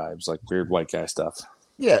Sirianni vibes, like weird white guy stuff.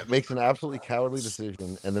 Yeah, makes an absolutely cowardly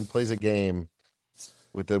decision and then plays a game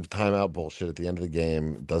with the timeout bullshit at the end of the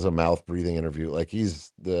game, does a mouth breathing interview. Like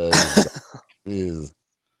he's Well,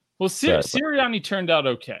 Sirianni turned out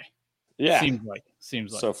okay. Yeah. Seems like.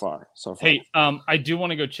 So far. Hey, I do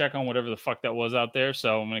want to go check on whatever the fuck that was out there.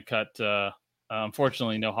 So I'm going to cut,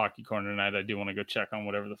 unfortunately, no hockey corner tonight. I do want to go check on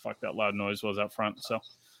whatever the fuck that loud noise was out front. So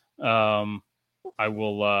I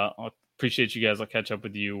will I'll appreciate you guys. I'll catch up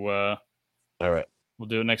with you. All right. We'll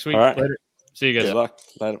do it next week. All right. Later. See you guys. Good luck.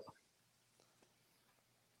 Later.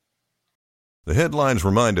 The headlines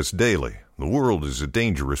remind us daily the world is a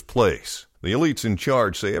dangerous place. The elites in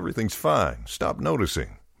charge say everything's fine, stop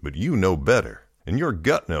noticing. But you know better. And your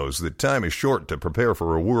gut knows that time is short to prepare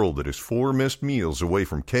for a world that is 4 missed meals away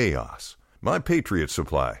from chaos. My Patriot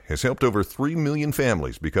Supply has helped over 3 million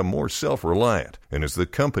families become more self-reliant and is the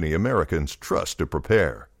company Americans trust to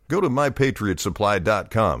prepare. Go to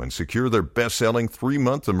MyPatriotSupply.com and secure their best-selling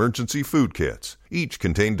 3-month emergency food kits. Each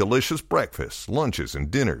contain delicious breakfasts, lunches,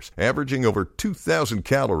 and dinners, averaging over 2,000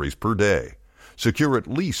 calories per day. Secure at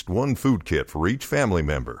least 1 food kit for each family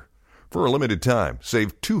member. For a limited time,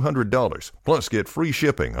 save $200, plus get free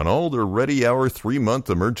shipping on all their Ready Hour 3-month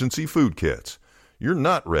emergency food kits. You're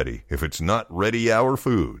not ready if it's not Ready Hour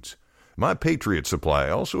Foods. My Patriot Supply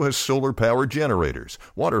also has solar power generators,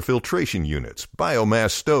 water filtration units,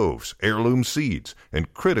 biomass stoves, heirloom seeds,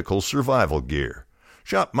 and critical survival gear.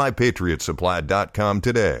 Shop MyPatriotSupply.com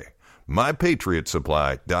today.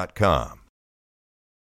 MyPatriotSupply.com.